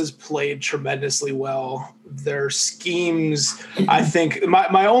Wirfs has played tremendously well. Their schemes, I think,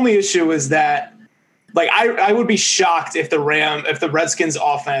 my only issue is that, I would be shocked if the Redskins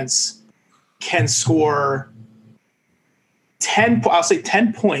offense can score 10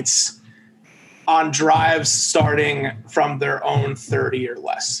 points on drives starting from their own 30 or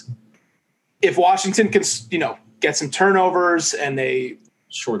less. If Washington can, get some turnovers and they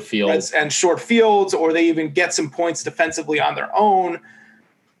short fields, or they even get some points defensively on their own,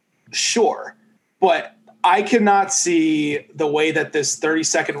 sure. But I cannot see the way that this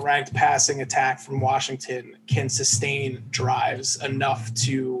 32nd ranked passing attack from Washington can sustain drives enough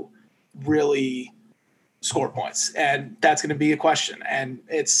to really score points. And that's going to be a question. And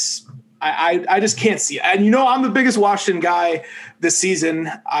I just can't see it. And, I'm the biggest Washington guy this season.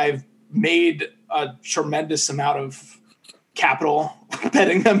 I've made a tremendous amount of capital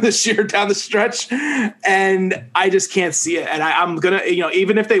betting them this year down the stretch, and I just can't see it. And I'm gonna,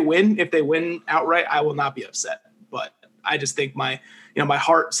 even if they win outright, I will not be upset. But I just think my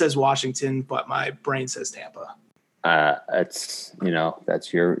heart says Washington, but my brain says Tampa. That's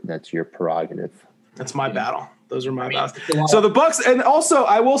your prerogative. That's my battle. Those are my battles. So the Bucs, and also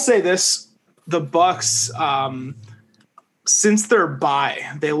I will say this: the Bucs. Since their bye,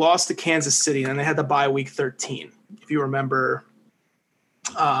 they lost to Kansas City, and they had the bye week 13, if you remember,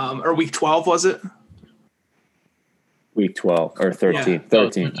 or week 12, was it? Week 12 or 13, yeah.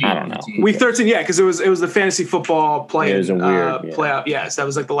 13. I don't know. Week 13, yeah, because it was the fantasy football play. It was a weird playoff. Yes, that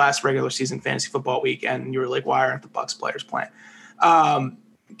was like the last regular season fantasy football week, and you were like, why aren't the Bucs players playing?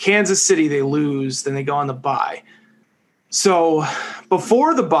 Kansas City, they lose, then they go on the bye. So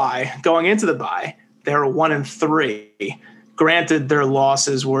before the bye, going into the bye, they were 1-3. Granted, their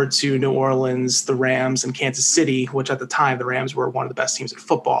losses were to New Orleans, the Rams, and Kansas City, which at the time the Rams were one of the best teams in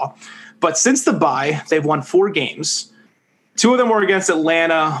football. But since the bye, they've won 4 games. 2 of them were against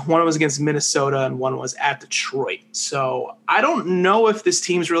Atlanta, one was against Minnesota, and one was at Detroit. So I don't know if this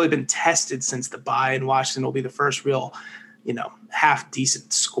team's really been tested since the bye, and Washington will be the first real, half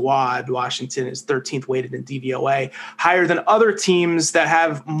decent squad. Washington is 13th weighted in DVOA, higher than other teams that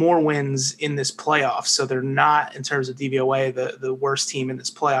have more wins in this playoff. So they're not, in terms of DVOA, the worst team in this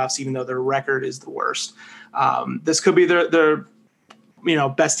playoffs, even though their record is the worst. This could be their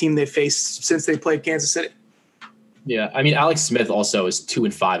best team they've faced since they played Kansas City. Yeah, I mean, Alex Smith also is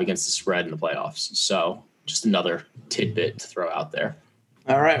 2-5 against the spread in the playoffs. So just another tidbit to throw out there.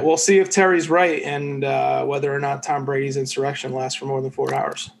 All right, we'll see if Terry's right and whether or not Tom Brady's insurrection lasts for more than 4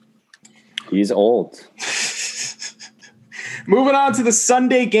 hours. He's old. Moving on to the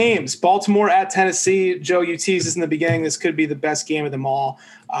Sunday games. Baltimore at Tennessee. Joe, you teased this in the beginning. This could be the best game of them all.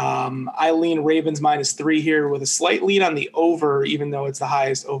 I lean Ravens -3 here with a slight lead on the over, even though it's the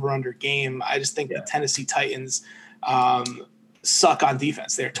highest over-under game. I just think the Tennessee Titans suck on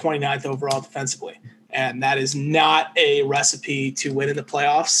defense. They're 29th overall defensively. And that is not a recipe to win in the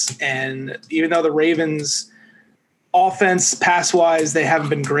playoffs. And even though the Ravens offense, pass-wise, they haven't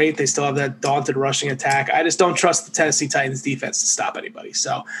been great, they still have that daunted rushing attack. I just don't trust the Tennessee Titans defense to stop anybody.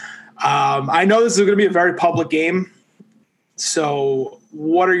 So I know this is going to be a very public game. So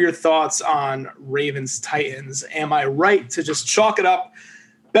what are your thoughts on Ravens-Titans? Am I right to just chalk it up,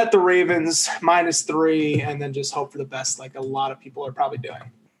 bet the Ravens -3, and then just hope for the best like a lot of people are probably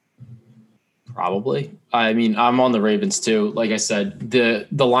doing? Probably. I mean, I'm on the Ravens too. Like I said,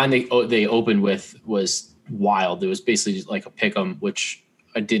 the line they opened with was wild. It was basically just like a pick 'em, which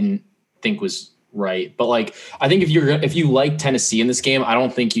I didn't think was right. But like, I think if you like Tennessee in this game, I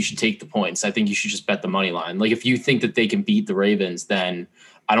don't think you should take the points. I think you should just bet the money line. Like if you think that they can beat the Ravens, then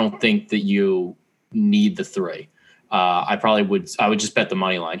I don't think that you need the 3. I would just bet the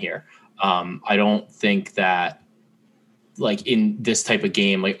money line here. I don't think that, like in this type of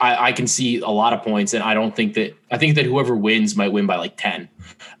game, like I can see a lot of points, and I think that whoever wins might win by like 10.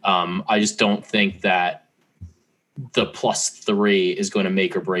 I just don't think that the +3 is going to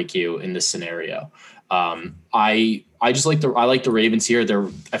make or break you in this scenario. I like the Ravens here.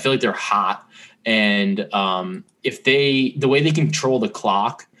 I feel like they're hot, and the way they control the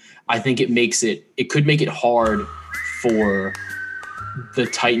clock, I think it could make it hard for the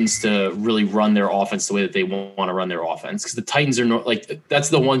Titans to really run their offense the way that they want to run their offense. Because the Titans are that's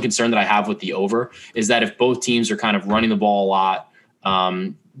the one concern that I have with the over, is that if both teams are kind of running the ball a lot,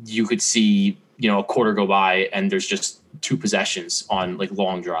 you could see, a quarter go by and there's just 2 possessions on like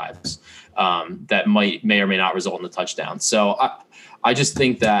long drives that may or may not result in the touchdown. So I just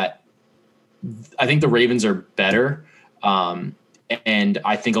think that I think the Ravens are better. And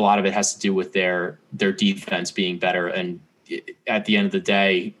I think a lot of it has to do with their defense being better. And at the end of the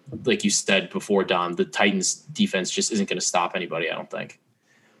day, like you said before, Dom, the Titans defense just isn't going to stop anybody, I don't think.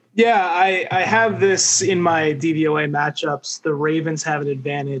 Yeah, I have this in my DVOA matchups. The Ravens have an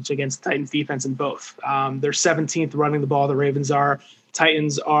advantage against the Titans defense in both. They're 17th running the ball. The Ravens are.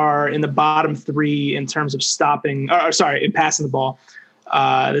 Titans are in the bottom 3 in terms of in passing the ball.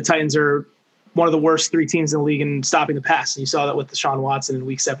 The Titans are one of the worst 3 teams in the league in stopping the pass. And you saw that with Deshaun Watson in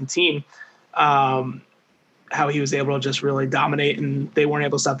week 17. How he was able to just really dominate, and they weren't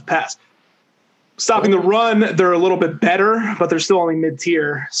able to stop the pass. Stopping the run, they're a little bit better, but they're still only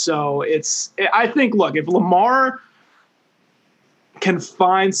mid-tier. So I think, look, if Lamar can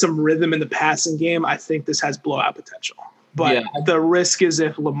find some rhythm in the passing game, I think this has blowout potential. But the risk is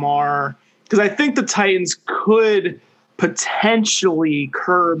if Lamar, because I think the Titans could potentially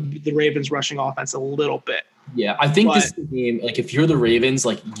curb the Ravens rushing offense a little bit. Yeah, I think this game, like if you're the Ravens,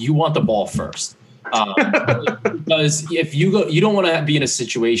 like you want the ball first. Because if you don't want to be in a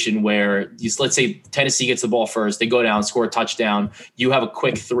situation where let's say Tennessee gets the ball first, they go down, score a touchdown, you have a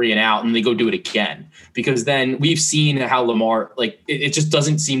quick 3 and out, and they go do it again. Because then we've seen how Lamar, like it just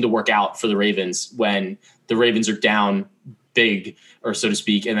doesn't seem to work out for the Ravens when the Ravens are down big, or so to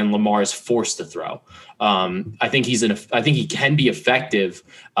speak, and then Lamar is forced to throw. I think he can be effective,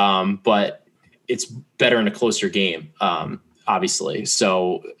 but it's better in a closer game, obviously.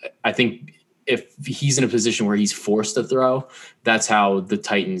 So I think if he's in a position where he's forced to throw, that's how the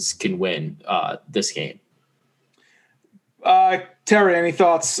Titans can win this game. Terry, any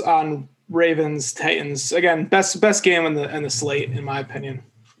thoughts on Ravens Titans? Again, best game in the slate, in my opinion.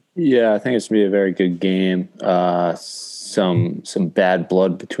 Yeah, I think it's gonna be a very good game. Some bad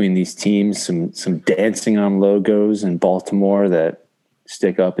blood between these teams. Some dancing on logos in Baltimore that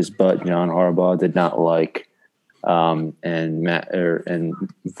stick up his butt. John Harbaugh did not like. And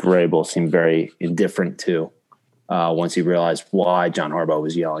Vrabel seemed very indifferent too. Once he realized why John Harbaugh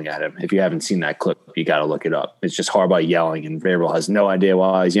was yelling at him. If you haven't seen that clip, you got to look it up. It's just Harbaugh yelling, and Vrabel has no idea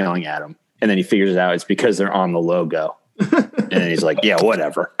why he's yelling at him. And then he figures out it's because they're on the logo. And he's like, yeah,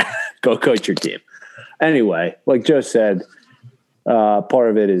 whatever. Go coach your team. Anyway, like Joe said, part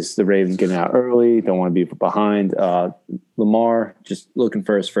of it is the Ravens getting out early, don't want to be behind. Lamar just looking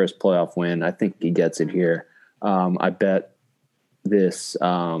for his first playoff win. I think he gets it here. I bet this,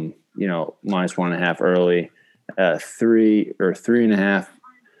 -1.5 early. 3 or 3.5.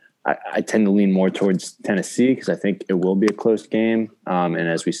 I tend to lean more towards Tennessee because I think it will be a close game. And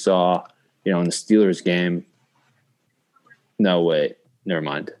as we saw, in the Steelers game, no, wait, never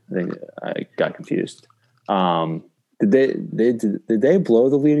mind. I think I got confused. Did they blow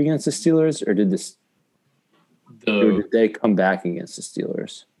the lead against the Steelers, or did they come back against the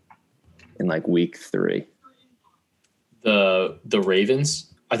Steelers in like week 3? The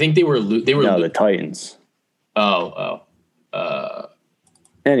Ravens, I think they were the Titans.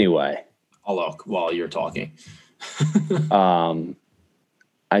 Anyway, I'll look while you're talking.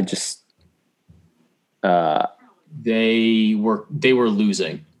 I just they were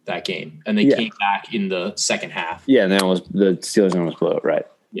losing that game, and they came back in the second half. Yeah, and the Steelers almost blew it, right?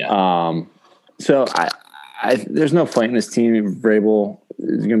 Yeah. So I there's no fight in this team. Vrabel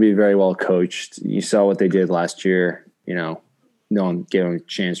is going to be very well coached. You saw what they did last year. No one gave them a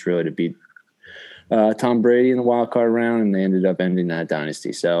chance really to beat Tom Brady in the wild card round, and they ended up ending that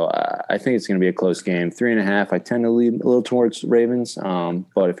dynasty. So I think it's going to be a close game. 3.5. I tend to lean a little towards Ravens,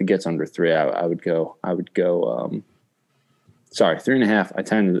 but if it gets under 3, I would go. 3.5. I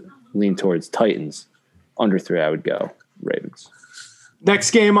tend to lean towards Titans. Under 3, I would go Ravens.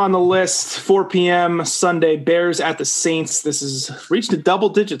 Next game on the list, 4 p.m. Sunday, Bears at the Saints. This has reached a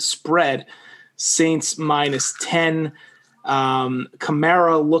double-digit spread. Saints -10.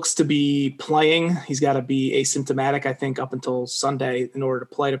 Kamara looks to be playing. He's got to be asymptomatic, I think, up until Sunday in order to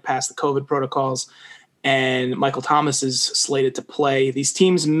play, to pass the COVID protocols. And Michael Thomas is slated to play. These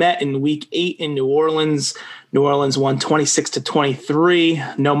teams met in week 8 in New Orleans. New Orleans won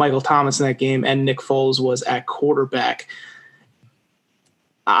 26-23. No Michael Thomas in that game, and Nick Foles was at quarterback.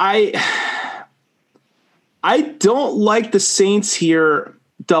 I don't like the Saints here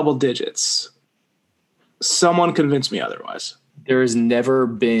double digits. Someone convinced me otherwise. There has never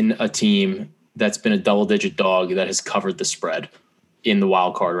been a team that's been a double-digit dog that has covered the spread in the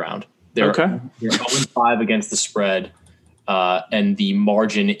wild card round. They're 0-5 against the spread, and the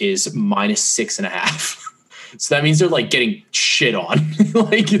margin is -6.5. So that means they're like getting shit on.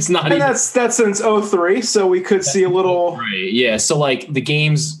 Like it's not. And that's since 2003, so we could see a little. Right. Yeah. So like the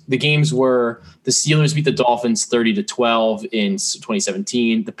games were the Steelers beat the Dolphins 30-12 in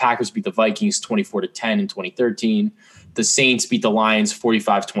 2017. The Packers beat the Vikings 24-10 in 2013. The Saints beat the Lions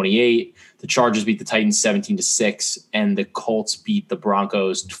 45-28. The Chargers beat the Titans 17-6, and the Colts beat the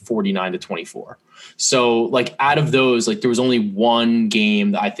Broncos 49-24. So like out of those, like there was only one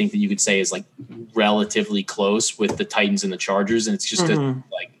game that I think that you could say is like relatively close with the Titans and the Chargers, and it's just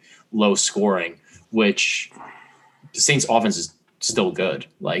like low scoring, which the Saints offense is still good.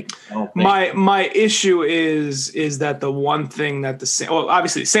 Like my issue is that the one thing that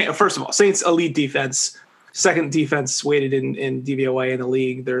obviously first of all, Saints elite defense, second defense weighted in DVOA in the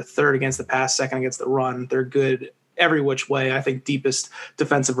league. They're third against the pass, second against the run. They're good every which way. I think deepest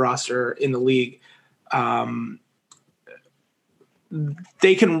defensive roster in the league.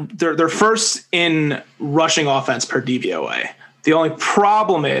 They're first in rushing offense per DVOA. The only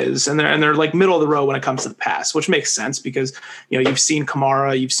problem is, and they're like middle of the road when it comes to the pass, which makes sense because you've seen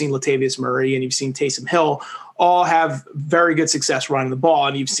Kamara, you've seen Latavius Murray, and you've seen Taysom Hill all have very good success running the ball,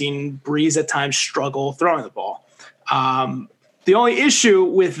 and you've seen Breeze at times struggle throwing the ball. The only issue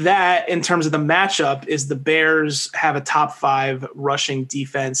with that in terms of the matchup is the Bears have a top 5 rushing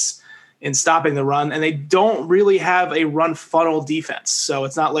defense in stopping the run, and they don't really have a run funnel defense. So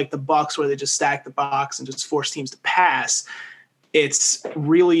it's not like the Bucs where they just stack the box and just force teams to pass. It's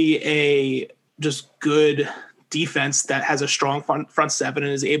really a just good defense that has a strong front seven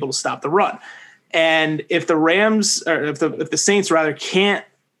and is able to stop the run. And if the Rams, or if the Saints rather, can't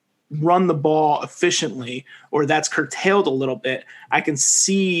run the ball efficiently, or that's curtailed a little bit, I can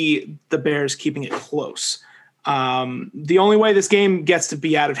see the Bears keeping it close. The only way this game gets to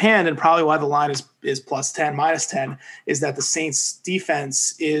be out of hand, and probably why the line is +10, -10, is that the Saints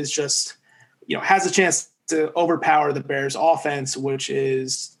defense is just, has a chance to overpower the Bears offense, which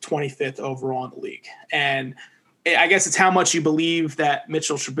is 25th overall in the league. And I guess it's how much you believe that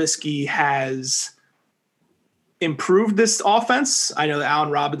Mitchell Trubisky has improved this offense. I know that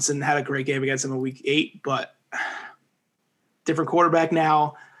Allen Robinson had a great game against him in week 8, but different quarterback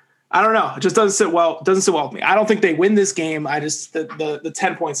now. I don't know. It just doesn't sit well. Doesn't sit well with me. I don't think they win this game. I just the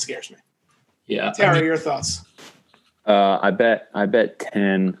 10 points scares me. Yeah, Terry, your thoughts? I bet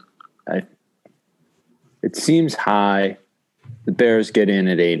 10. It seems high. The Bears get in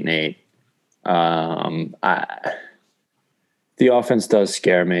at 8-8. The offense does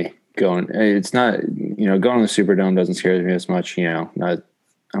scare me. It's not, going to the Superdome doesn't scare me as much. I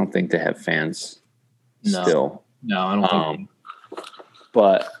don't think they have fans still. No, I don't think.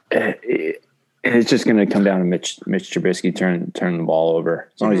 But it's just going to come down to Mitch Trubisky turn the ball over.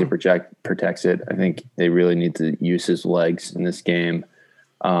 As long as he protects it, I think they really need to use his legs in this game.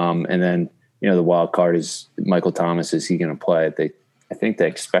 And then, the wild card is Michael Thomas. Is he going to play? I think they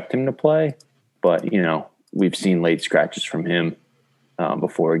expect him to play, but we've seen late scratches from him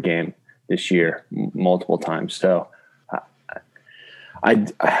before a game this year multiple times. So I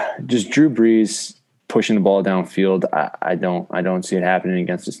just Drew Brees pushing the ball downfield. I don't see it happening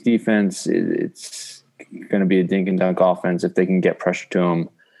against this defense. It's going to be a dink and dunk offense if they can get pressure to him.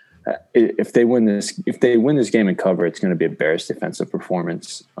 If they win this game and cover, it's going to be a Bears defensive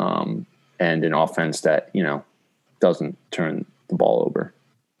performance and an offense that doesn't turn the ball over.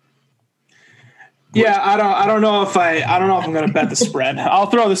 Yeah, I don't know if I'm going to bet the spread. I'll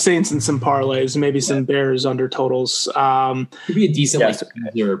throw the Saints in some parlays, maybe some Bears under totals. Could be a decent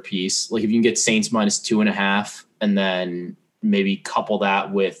easier piece. Like if you can get Saints -2.5, and then maybe couple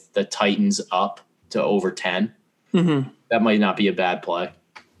that with the Titans up to over 10. Mm-hmm. That might not be a bad play.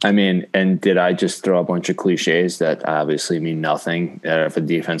 I mean, and did I just throw a bunch of cliches that obviously mean nothing? If a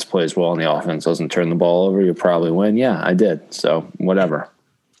defense plays well and the offense doesn't turn the ball over, you'll probably win. Yeah, I did. So whatever.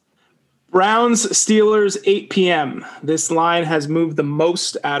 Browns, Steelers, 8 p.m. This line has moved the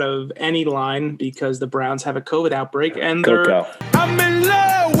most out of any line because the Browns have a COVID outbreak, and they're I'm in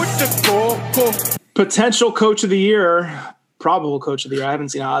love with the Coco. Potential coach of the year, probable coach of the year, I haven't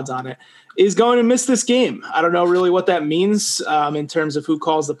seen odds on it, is going to miss this game. I don't know really what that means in terms of who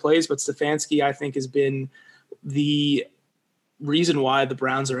calls the plays, but Stefanski, I think, has been the reason why the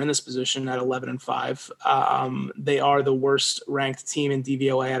Browns are in this position at 11-5. They are the worst ranked team in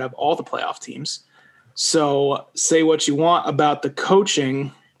DVOA out of all the playoff teams. So say what you want about the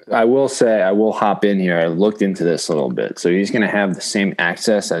coaching. I will say, I will hop in here. I looked into this a little bit. So he's going to have the same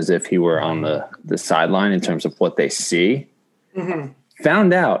access as if he were on the sideline in terms of what they see. Mm-hmm.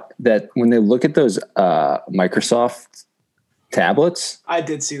 Found out that when they look at those Microsoft tablets, I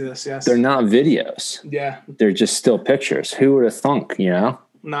did see this. Yes, they're not videos. Yeah, they're just still pictures. Who would have thunk?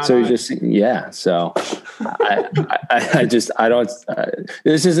 So So I don't.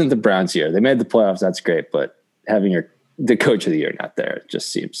 This isn't the Browns year. They made the playoffs. That's great, but having the coach of the year not there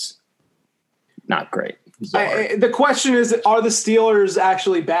just seems not great. The question is, are the Steelers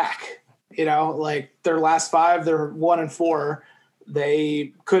actually back? Like their last 5, they're 1-4.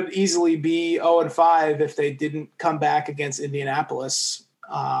 They could easily be 0-5 if they didn't come back against Indianapolis,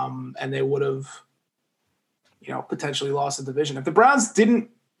 and they would have, potentially lost the division. If the Browns didn't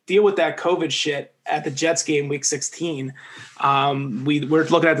deal with that COVID shit at the Jets game week 16, we're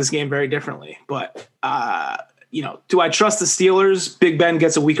looking at this game very differently. But, do I trust the Steelers? Big Ben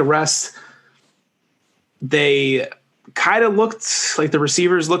gets a week of rest. They kind of looked like the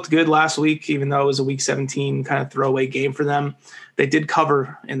receivers looked good last week, even though it was a week 17 kind of throwaway game for them. They did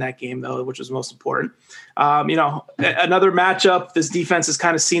cover in that game, though, which was most important. Another matchup, this defense has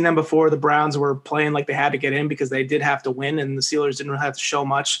kind of seen them before. The Browns were playing like they had to get in because they did have to win, and the Steelers didn't really have to show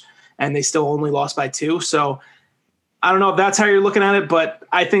much, and they still only lost by 2. So I don't know if that's how you're looking at it, but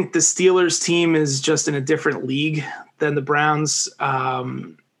I think the Steelers team is just in a different league than the Browns.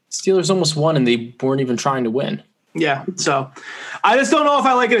 Steelers almost won, and they weren't even trying to win. Yeah, so I just don't know if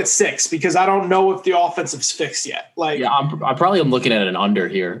I like it at 6 because I don't know if the offense is fixed yet. I probably am looking at an under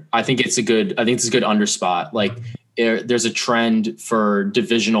here. I think it's a good under spot. Like there's a trend for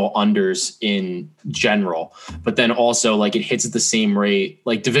divisional unders in general, but then also like it hits at the same rate.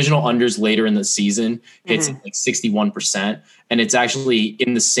 Like divisional unders later in the season hits like 61%, and it's actually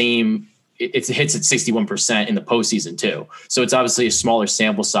in the same. It hits at 61% in the postseason too. So it's obviously a smaller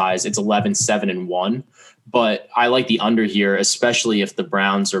sample size. It's 11-7-1. But I like the under here, especially if the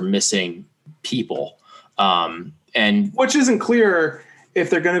Browns are missing people. And which isn't clear if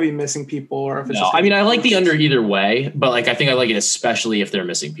they're going to be missing people or if it's I like the under either way, but I think I like it especially if they're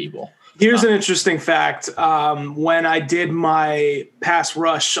missing people. Here's an interesting fact. When I did my pass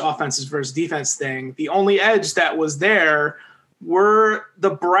rush offenses versus defense thing, the only edge that was there were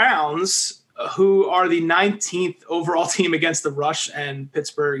the Browns, who are the 19th overall team against the rush, and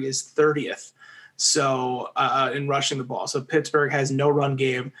Pittsburgh is 30th. So in rushing the ball. So Pittsburgh has no run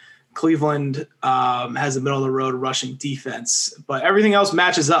game. Cleveland has a middle of the road rushing defense, but everything else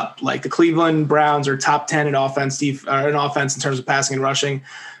matches up. Like the Cleveland Browns are top 10 in offense, in terms of passing and rushing.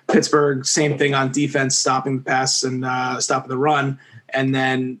 Pittsburgh, same thing on defense, stopping the pass and stopping the run. And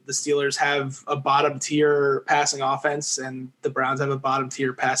then the Steelers have a bottom tier passing offense, and the Browns have a bottom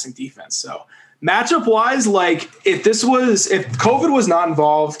tier passing defense. So matchup wise, like if COVID was not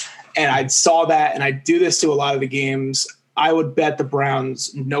involved and I saw that, and I do this to a lot of the games, I would bet the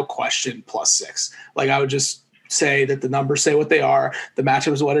Browns, no question, +6. Like I would just say that the numbers say what they are. The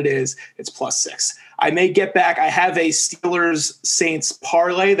matchup is what it is. It's +6. I may get back. I have a Steelers Saints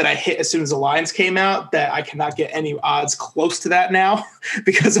parlay that I hit as soon as the lines came out that I cannot get any odds close to that now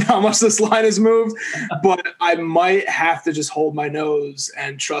because of how much this line has moved. But I might have to just hold my nose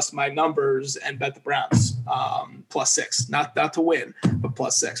and trust my numbers and bet the Browns +6. Not to win, but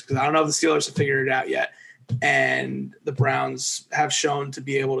 +6 because I don't know if the Steelers have figured it out yet. And the Browns have shown to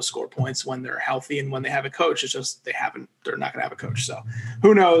be able to score points when they're healthy and when they have a coach. It's just they're not going to have a coach. So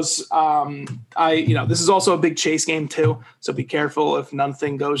who knows? This is also a big chase game too. So be careful if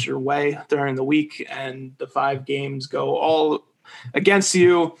nothing goes your way during the week and the 5 games go all against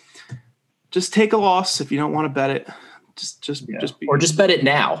you. Just take a loss if you don't want to bet it. Just bet it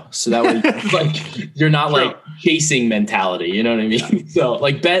now, so that way you're not like chasing mentality. You know what I mean? Yeah. So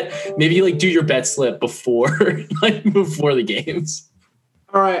maybe do your bet slip before the games.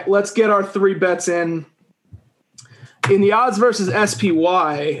 All right, let's get our 3 bets in. In the odds versus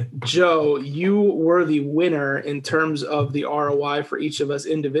SPY, Joe, you were the winner in terms of the ROI for each of us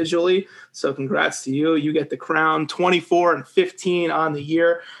individually. So congrats to you. You get the crown. 24 and 15 on the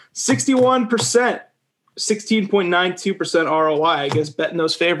year, 61%. 16.92% ROI. I guess betting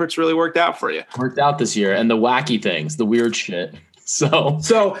those favorites really worked out for you. Worked out this year, and the wacky things, the weird shit. So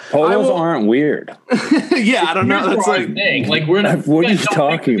totals aren't weird. Yeah, I don't know. That's we're not. What are you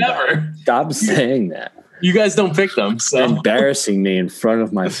talking about? Stop saying that. You guys don't pick them. So you're embarrassing me in front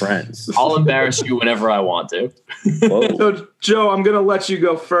of my friends. I'll embarrass you whenever I want to. So Joe, I'm gonna let you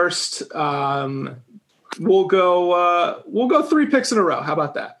go first. We'll go 3 picks in a row. How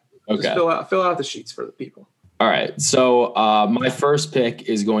about that? Okay. Just fill out the sheets for the people. All right. So my first pick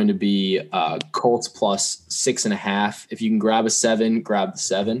is going to be Colts +6.5. If you can grab a 7, grab the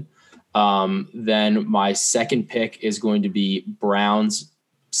 7. Then my second pick is going to be Browns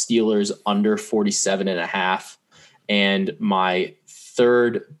Steelers under 47.5. And my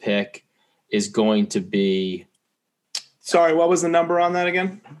third pick is going to be. Sorry, what was the number on that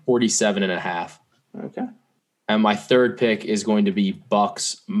again? 47.5. Okay. And my third pick is going to be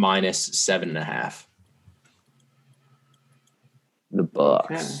Bucks -7.5. The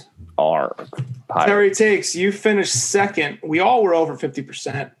Bucks are Pirates. Terry takes. You finished second. We all were over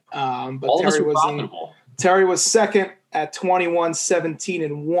 50%. But Terry was second at 21, 17,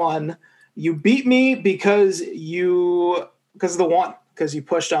 and 1. You beat me because of the 1. Because you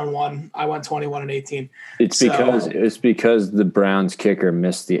pushed on 1. I went 21 and 18. It's because the Browns kicker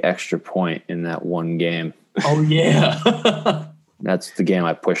missed the extra point in that one game. Oh yeah. That's the game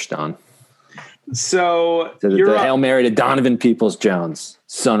I pushed on. So the Hail Mary to Donovan Peoples-Jones,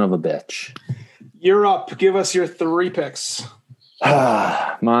 son of a bitch. You're up. Give us your 3 picks.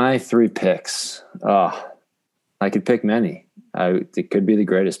 My 3 picks. I could pick many. It could be the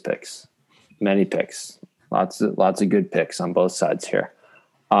greatest picks. Many picks. Lots of good picks on both sides here.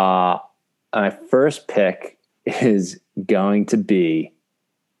 My first pick is going to be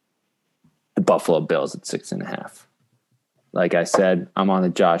the Buffalo Bills at 6.5. Like I said, I'm on the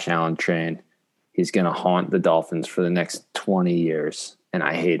Josh Allen train. He's going to haunt the Dolphins for the next 20 years, and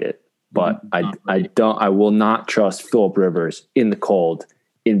I hate it. But I will not trust Phillip Rivers in the cold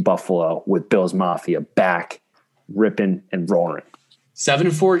in Buffalo with Bills Mafia back, ripping and roaring.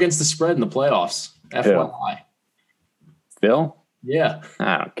 7-4 against the spread in the playoffs. FYI. Phil? Yeah.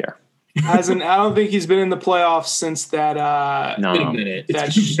 I don't care. I don't think he's been in the playoffs since that. No.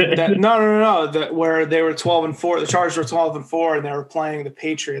 That where they were 12-4. The Chargers were 12-4, and they were playing the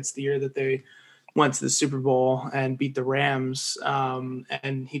Patriots the year that they went to the Super Bowl and beat the Rams.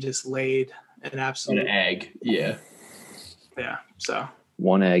 And he just laid an absolute egg. Yeah. Yeah. So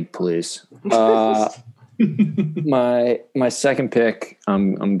 1 egg, please. My second pick,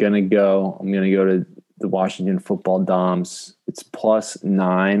 I'm gonna go to the Washington Football Doms. It's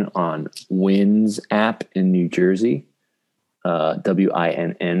 +9 on Wins app in New Jersey.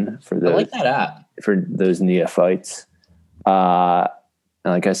 WINN for those. I like that app for those neophytes.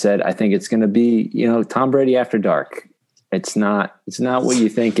 Like I said, I think it's gonna be Tom Brady after dark. It's not what you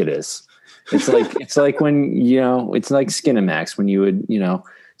think it is. It's like when it's like Skinamax when you would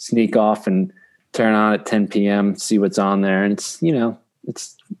sneak off and turn on at 10 p.m. see what's on there, and it's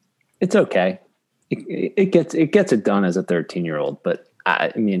It's okay. It gets it done as a 13-year-old, but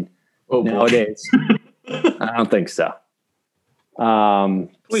I mean, nowadays, I don't think so.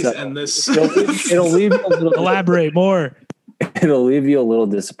 Please end this. It'll leave you a little. Elaborate more. It'll leave you a little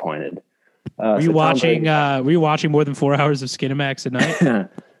disappointed. Were you watching more than 4 hours of Skinamax at night?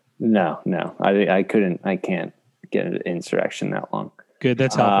 No. I couldn't. I can't get into Insurrection that long. Good.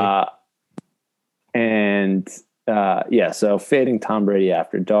 That's healthy. So fading Tom Brady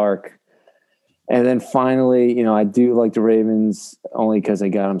after dark. And then finally, I do like the Ravens only because I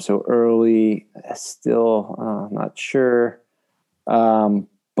got them so early. Still not sure.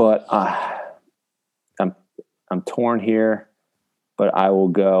 But I'm torn here, but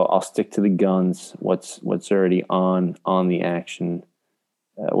I'll stick to the guns. What's already on the action,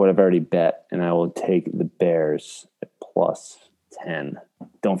 what I've already bet, and I will take the Bears at +10.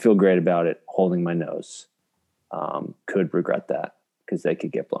 Don't feel great about it. Holding my nose. Could regret that because they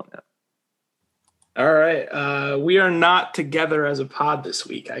could get blown out. All right. We are not together as a pod this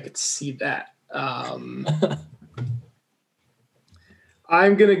week. I could see that. I'm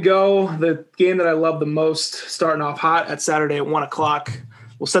going to go the game that I love the most, starting off hot at Saturday at 1:00.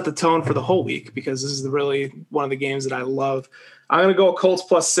 We'll set the tone for the whole week because this is really one of the games that I love. I'm going to go Colts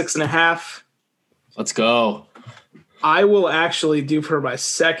 +6.5. Let's go. I will actually do for my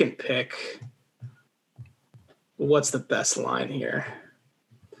second pick. What's the best line here?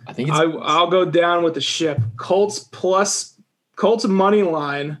 I think I'll go down with the ship. Colts money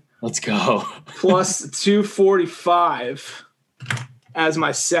line. Let's go. +245 as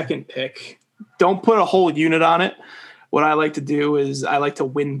my second pick. Don't put a whole unit on it. What I like to do is I like to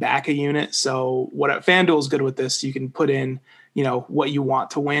win back a unit. So FanDuel is good with this. You can put in, what you want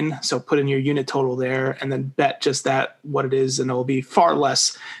to win. So put in your unit total there and then bet just what it is. And it'll be far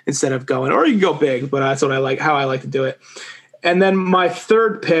less instead of going, or you can go big, but that's what how I like to do it. And then my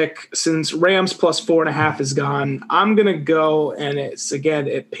third pick, since Rams +4.5 is gone, I'm going to go, and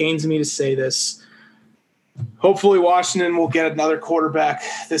it pains me to say this. Hopefully Washington will get another quarterback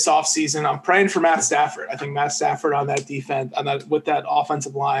this offseason. I'm praying for Matt Stafford. I think Matt Stafford on that defense, with that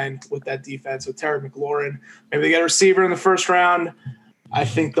offensive line, with that defense, with Terry McLaurin. Maybe they get a receiver in the first round. I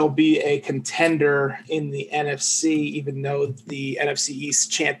think they'll be a contender in the NFC, even though the NFC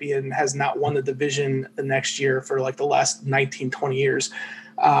East champion has not won the division the next year for like the last 19, 20 years.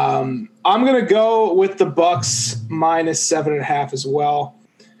 I'm going to go with the Bucks -7.5 as well.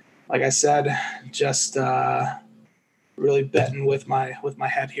 Like I said, just really betting with my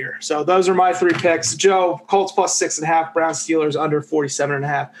head here. So those are my three picks. Joe, Colts +6.5, Browns Steelers under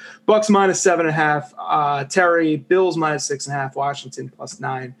 47.5, Bucks -7.5, Terry, Bills -6.5, Washington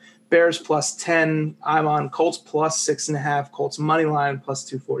 +9, Bears +10. I'm on Colts +6.5, Colts money line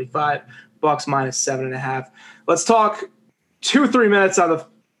 +245, Bucks -7.5. Let's talk 2 or 3 minutes on the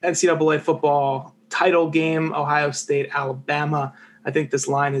NCAA football title game, Ohio State, Alabama. I think this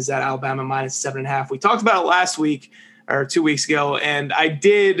line is at Alabama -7.5. We talked about it last week or 2 weeks ago, and I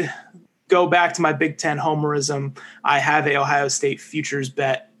did go back to my Big Ten homerism. I have a Ohio State futures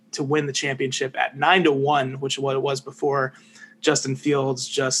bet to win the championship at 9-1, which is what it was before Justin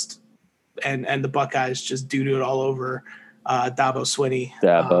Fields and the Buckeyes just doo-dooed it all over Dabo Swinney.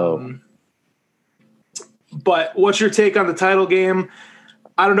 But what's your take on the title game?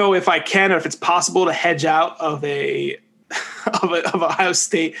 I don't know if I can or if it's possible to hedge out of Ohio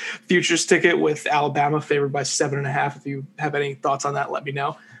State futures ticket with Alabama favored by 7.5. If you have any thoughts on that, let me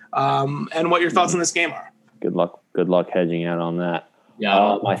know. And what your thoughts on this game are. Good luck hedging out on that.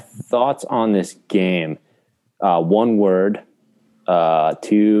 Yeah. My thoughts on this game, one word,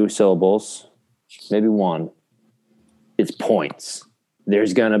 2 syllables, maybe one. It's points.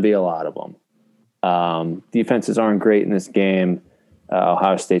 There's going to be a lot of them. Defenses aren't great in this game.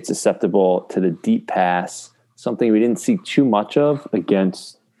 Ohio State's susceptible to the deep pass, something we didn't see too much of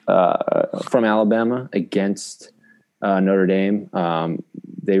from Alabama against Notre Dame.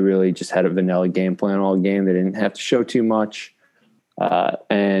 They really just had a vanilla game plan all game. They didn't have to show too much.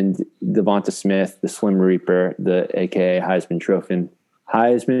 And Devonta Smith, the Slim Reaper, the AKA Heisman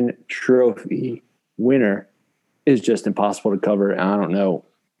Trophy winner, is just impossible to cover. And I don't know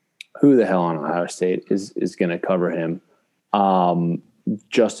who the hell on Ohio State is going to cover him.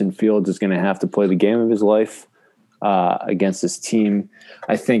 Justin Fields is going to have to play the game of his life against this team.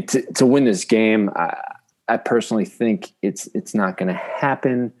 I think to win this game, I personally think it's not going to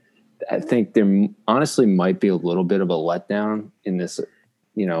happen. I think there honestly might be a little bit of a letdown in this.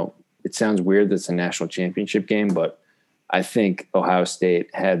 It sounds weird that it's a national championship game, but I think Ohio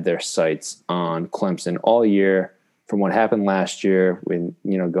State had their sights on Clemson all year from what happened last year when,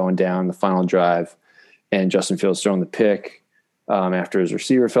 going down the final drive and Justin Fields throwing the pick. after his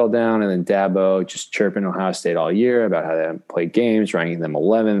receiver fell down, and then Dabo just chirping Ohio State all year about how they haven't played games, ranking them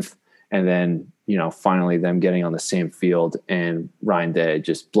 11th, and then finally them getting on the same field and Ryan Day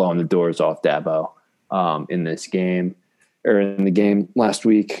just blowing the doors off Dabo in this game or in the game last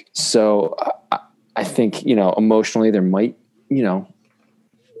week. So I think emotionally there might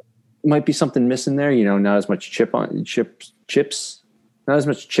be something missing there. Not as much chips, not as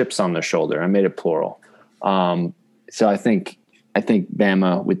much chips on their shoulder. I made it plural. So I think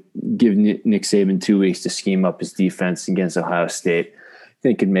Bama would give Nick Saban 2 weeks to scheme up his defense against Ohio State. I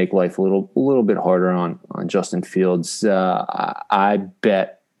think could make life a little bit harder on Justin Fields. I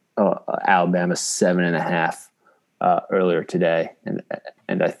bet Alabama 7.5 earlier today, and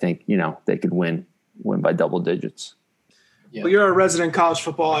I think they could win by double digits. Yeah. Well, you're a resident college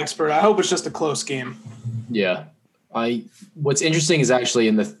football expert. I hope it's just a close game. Yeah, what's interesting is actually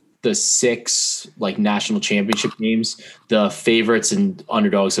in the 6 national championship games, the favorites and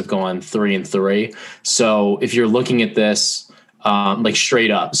underdogs have gone 3-3. So if you're looking at this straight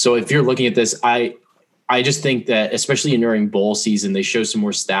up, so if you're looking at this, I just think that especially during bowl season, they show some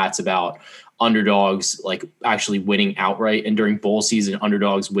more stats about underdogs actually winning outright, and during bowl season,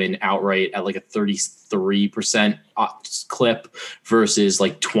 underdogs win outright at a 33% clip versus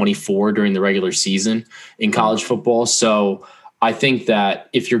 24 during the regular season in college football. So I think that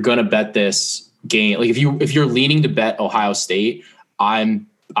if you're going to bet this game, if you're leaning to bet Ohio State, I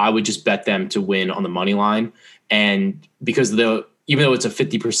would just bet them to win on the money line. And because even though it's a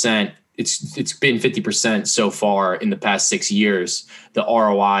 50%, it's been 50% so far in the past 6 years, the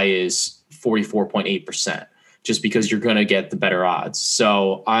ROI is 44.8%, just because you're going to get the better odds.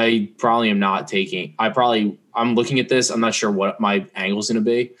 So I probably am not taking, I'm looking at this. I'm not sure what my angle is going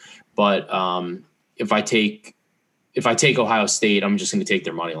to be, but if I take Ohio State, I'm just going to take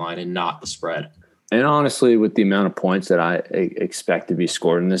their money line and not the spread. And honestly, with the amount of points that I expect to be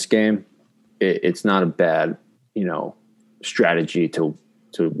scored in this game, it's not a bad, strategy to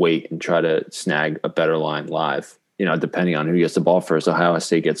wait and try to snag a better line live. Depending on who gets the ball first. Ohio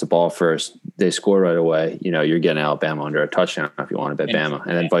State gets the ball first, they score right away. You're getting Alabama under a touchdown if you want to bet Bama,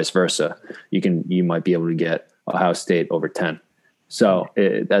 and then vice versa. You might be able to get Ohio State over 10. So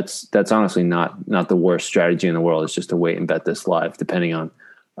that's honestly not the worst strategy in the world. It's just to wait and bet this live, depending on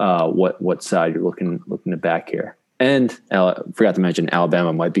what side you're looking to back here. And forgot to mention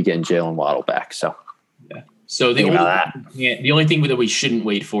Alabama might be getting Jalen Waddle back. So yeah. So the only thing that we shouldn't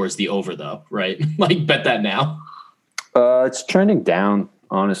wait for is the over, though, right? Bet that now. It's trending down,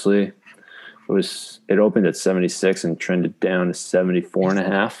 honestly. It opened at 76 and trended down to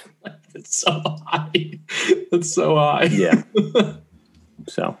 74.5. It's so high. That's so high. Yeah.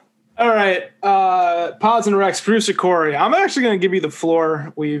 So. All right. Pods and Rex, producer Corey, I'm actually going to give you the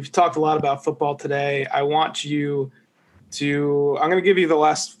floor. We've talked a lot about football today. I'm going to give you the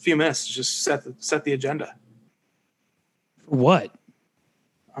last few minutes to just set the agenda. What?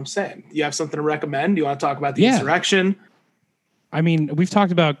 I'm saying, you have something to recommend? Do you want to talk about the Insurrection? I mean, we've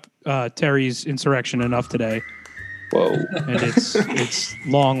talked about Terry's Insurrection enough today. Whoa. And it's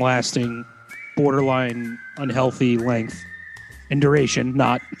long-lasting, borderline unhealthy length and duration,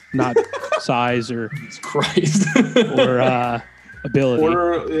 not size or Christ or ability.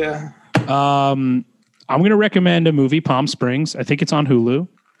 I'm going to recommend a movie, Palm Springs. I think it's on Hulu.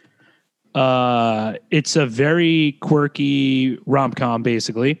 It's a very quirky rom-com,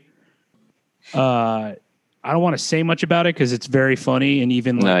 basically. I don't want to say much about it because it's very funny, and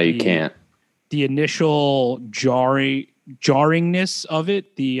even you can't. The initial jarringness of it,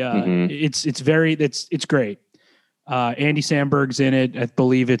 it's great. Andy Samberg's in it. I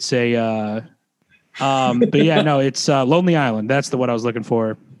believe it's a but yeah, no, it's Lonely Island. That's what I was looking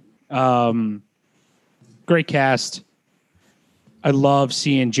for. Great cast. I love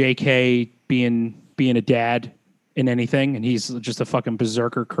seeing JK being a dad in anything, and he's just a fucking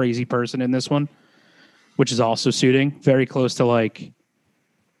berserker crazy person in this one, which is also suiting. Very close to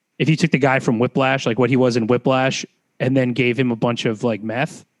if you took the guy from Whiplash, what he was in Whiplash, and then gave him a bunch of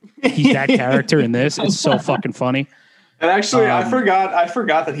meth. He's that character in this. It's so fucking funny. And actually, I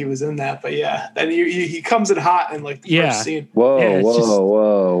forgot that he was in that. But yeah, then he comes in hot in the first scene.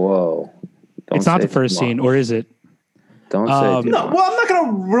 Whoa! It's not the first scene, or is it? Don't say no. Well, I'm not going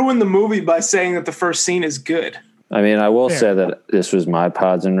to ruin the movie by saying that the first scene is good. I mean, I will say that this was my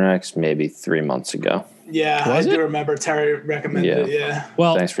Pods and Rex maybe 3 months ago. Yeah, I do remember Terry recommended it. Yeah.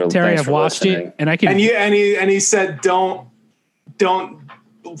 Well, Terry, I've watched it, and I can. And he said, don't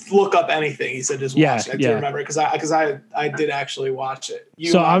look up anything. He said, just watch it. I do remember because I did actually watch it.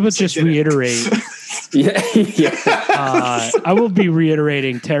 So I would just reiterate. I will be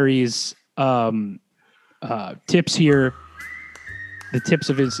reiterating Terry's tips here. the tips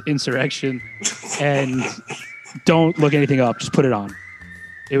of his Insurrection, and don't look anything up. Just put it on.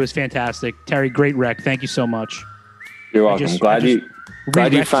 It was fantastic. Terry, great rec. Thank you so much. You're welcome.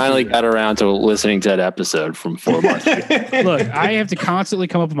 Glad you finally got around to listening to that episode from 4 months ago. Look, I have to constantly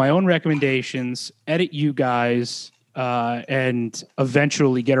come up with my own recommendations, edit you guys, and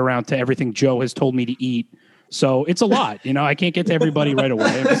eventually get around to everything Joe has told me to eat. So it's a lot. I can't get to everybody right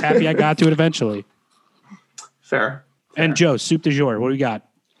away. I'm just happy I got to it eventually. Fair. And Joe, soup du jour. What do we got?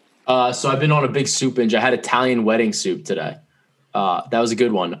 So I've been on a big soup binge. I had Italian wedding soup today. That was a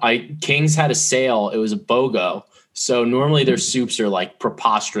good one. King's had a sale. It was a BOGO. So normally their soups are like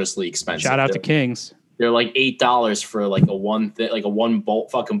preposterously expensive. Shout out to King's. They're like $8 for like a one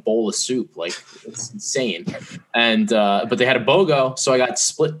bowl of soup. Like it's insane. And but they had a BOGO, so I got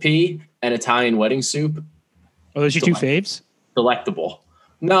split pea and Italian wedding soup. Oh, those are your two faves? Delectable.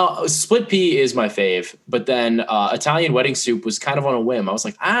 No, split pea is my fave, but then Italian wedding soup was kind of on a whim. I was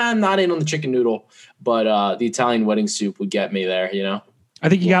like, I'm not in on the chicken noodle, but the Italian wedding soup would get me there, I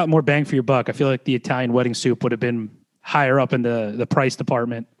think you got more bang for your buck. I feel like the Italian wedding soup would have been higher up in the price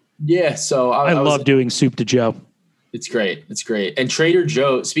department. Yeah, so I love doing soup to Joe. It's great. It's great. And Trader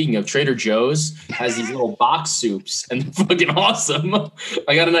Joe, speaking of Trader Joe's, has these little box soups and they're fucking awesome.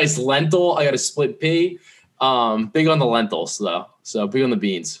 I got a nice lentil. I got a split pea. Big on the lentils though. So big on the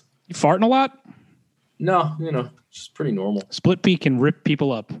beans. You farting a lot? No, just pretty normal. Split pea can rip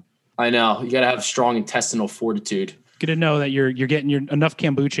people up. I know. You got to have strong intestinal fortitude. Good to know that you're getting enough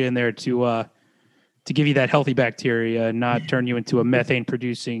kombucha in there to give you that healthy bacteria and not turn you into a methane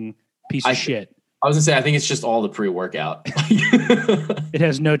producing piece of shit. I was gonna say, I think it's just all the pre-workout. It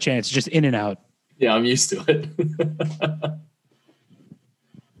has no chance. Just in and out. Yeah, I'm used to it.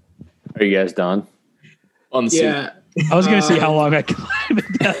 Are you guys done? On the soup. I was gonna see how long I could make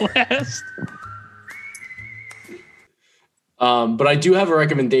that last. But I do have a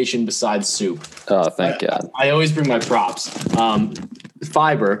recommendation besides soup. Oh, thank God. I always bring my props.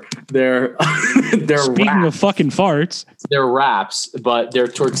 Fiber. They're Speaking wraps. of fucking farts. They're wraps, but they're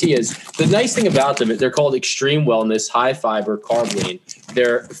tortillas. The nice thing about them, they're called Extreme Wellness High Fiber Carb Lean.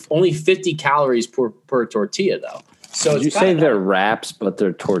 They're only 50 calories per tortilla, though. So did you say they're wraps, but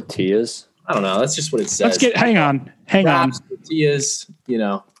they're tortillas? I don't know. That's just what it says. Hang on. Wraps, tortillas,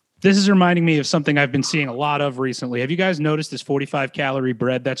 This is reminding me of something I've been seeing a lot of recently. Have you guys noticed this 45 calorie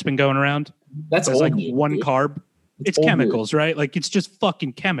bread that's been going around? That's like one carb. It's chemicals, right? Like it's just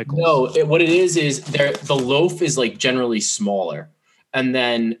fucking chemicals. No, what it is the loaf is like generally smaller, and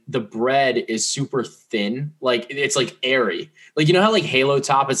then the bread is super thin. Like it's like airy. Like how like Halo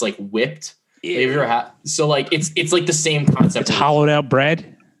Top is like whipped. Yeah. So like it's like the same concept. It's hollowed out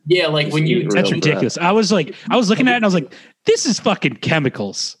bread. Yeah, like when you. That's ridiculous. I was looking at it and I was like, this is fucking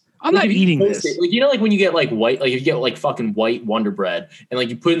chemicals. I'm not eating this. Like, like when you get like white, like if you get like fucking white Wonder Bread and like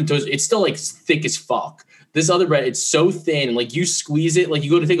you put it in the toast, it's still like thick as fuck. This other bread, it's so thin, and like you squeeze it, like you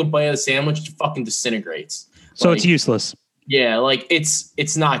go to take a bite of the sandwich, it fucking disintegrates. So like, it's useless. Yeah, like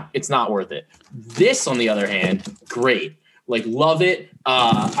it's not worth it. This, on the other hand, great. Like love it.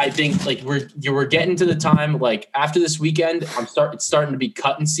 I think like we're getting to the time like after this weekend, it's starting to be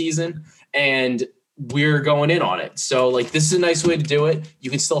cutting season, and we're going in on it. So like this is a nice way to do it. You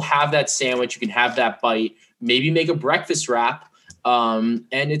can still have that sandwich, you can have that bite, maybe make a breakfast wrap, and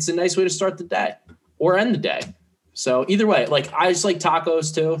it's a nice way to start the day or end the day. So either way, like I just like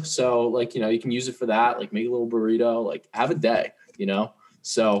tacos too. So like, you can use it for that, like make a little burrito, like have a day,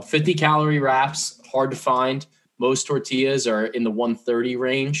 So 50 calorie wraps, hard to find. Most tortillas are in the 130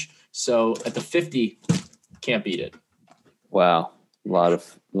 range. So at the 50, can't beat it. Wow. A lot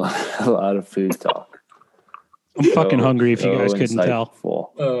of food talk. I'm fucking hungry if you guys couldn't tell.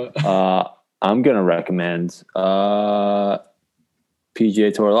 I'm going to recommend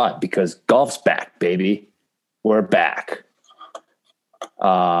PGA Tour Live because golf's back, baby. We're back.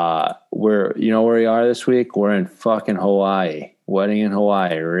 Where we are this week? We're in fucking Hawaii. Wedding in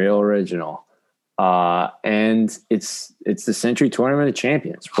Hawaii, real original. And it's the Century Tournament of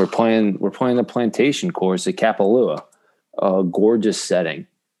Champions. We're playing the Plantation course at Kapalua, a gorgeous setting.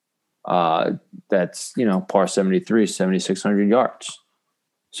 That's par 73, 7,600 yards.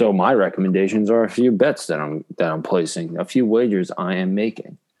 So my recommendations are a few bets that I'm placing, a few wagers I am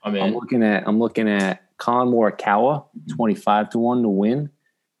making. I'm looking at Colin Morikawa, 25-1 to win.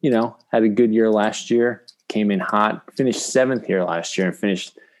 Had a good year last year, came in hot, finished 7th here last year and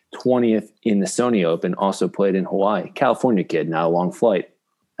finished 20th in the Sony Open, also played in Hawaii. California kid, not a long flight,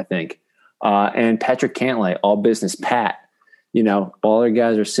 I think. And Patrick Cantlay, all business Pat. All their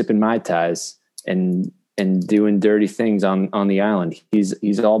guys are sipping Mai Tais and doing dirty things on the island.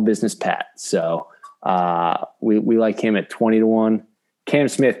 He's all business Pat. So we like him at 20-1. Cam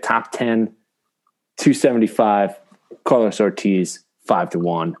Smith, top 10, 275. Carlos Ortiz,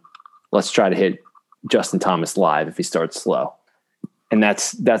 5-1. Let's try to hit Justin Thomas live if he starts slow. And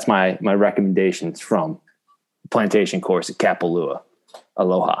that's my recommendations from Plantation Course at Kapalua.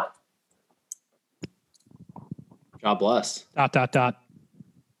 Aloha. God bless. ...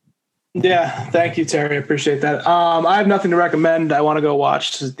 Yeah, thank you, Terry. I appreciate that. I have nothing to recommend. I want to go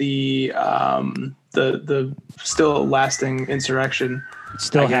watch the still lasting Insurrection. It's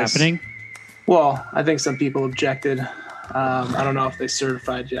still happening. Well, I think some people objected. I don't know if they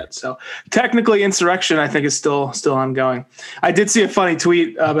certified yet. So technically, Insurrection I think is still ongoing. I did see a funny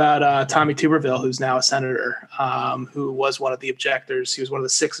tweet about Tommy Tuberville, who's now a senator, who was one of the objectors. He was one of the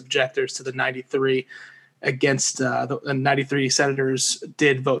 6 objectors to the 93. Against the 93 senators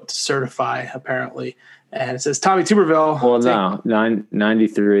did vote to certify, apparently. And it says Tommy Tuberville. Well,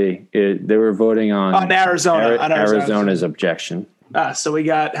 93. They were voting on Arizona's objection. So we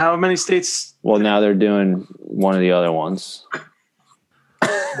got how many states? Well, now they're doing one of the other ones.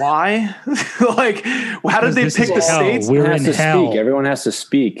 Why? Like, how did they pick the states? We're in hell. Speak. Everyone has to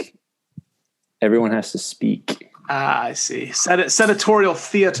speak. I see. Senatorial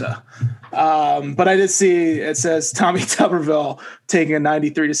theater. But I did see it says Tommy Tuberville taking a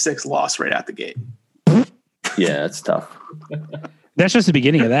 93-6 loss right out the gate. Yeah, that's tough. That's just the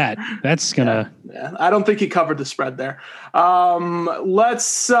beginning of that. That's gonna. Yeah. I don't think he covered the spread there.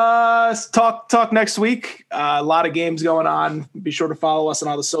 Let's talk next week. A lot of games going on. Be sure to follow us on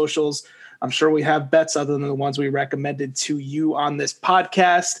all the socials. I'm sure we have bets other than the ones we recommended to you on this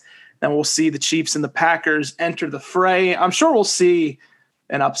podcast. Then we'll see the Chiefs and the Packers enter the fray. I'm sure we'll see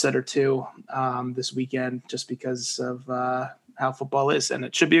an upset or two this weekend just because of how football is. And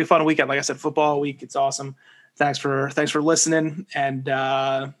it should be a fun weekend. Like I said, football week. It's awesome. Thanks for listening. And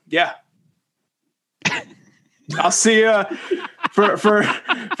yeah, I'll see you for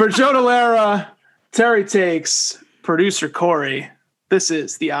Joe Delara, Terry Takes, producer Corey. This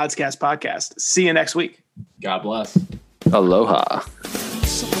is the Oddscast podcast. See you next week. God bless. Aloha.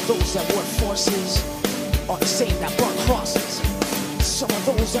 Some of those that work forces are the same that burn crosses. Some of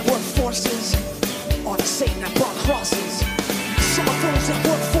those that work forces are the same that burn crosses. Some of those that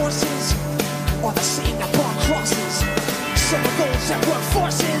work forces are the same that burn crosses. Some of those that work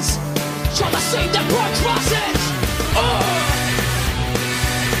forces are the same that burn crosses.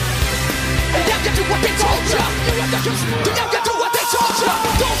 And now you do what they told you. Now you do what they told you.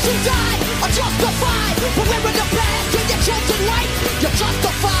 Those who died are justified for wearing the badge and your chosen right. You're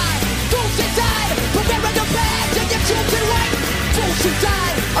justified. Those that died for wearing the badge and your chosen right. Those who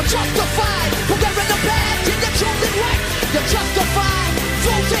died are justified for wearing the badge and your chosen right. You're justified.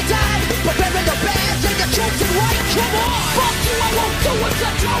 Those that died for wearing the badge and your chosen right. Come on. Fuck you, I won't do what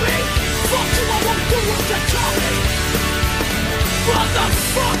you tell me. Fuck you, I won't do what you tell me.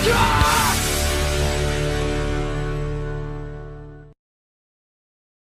 Motherfucker!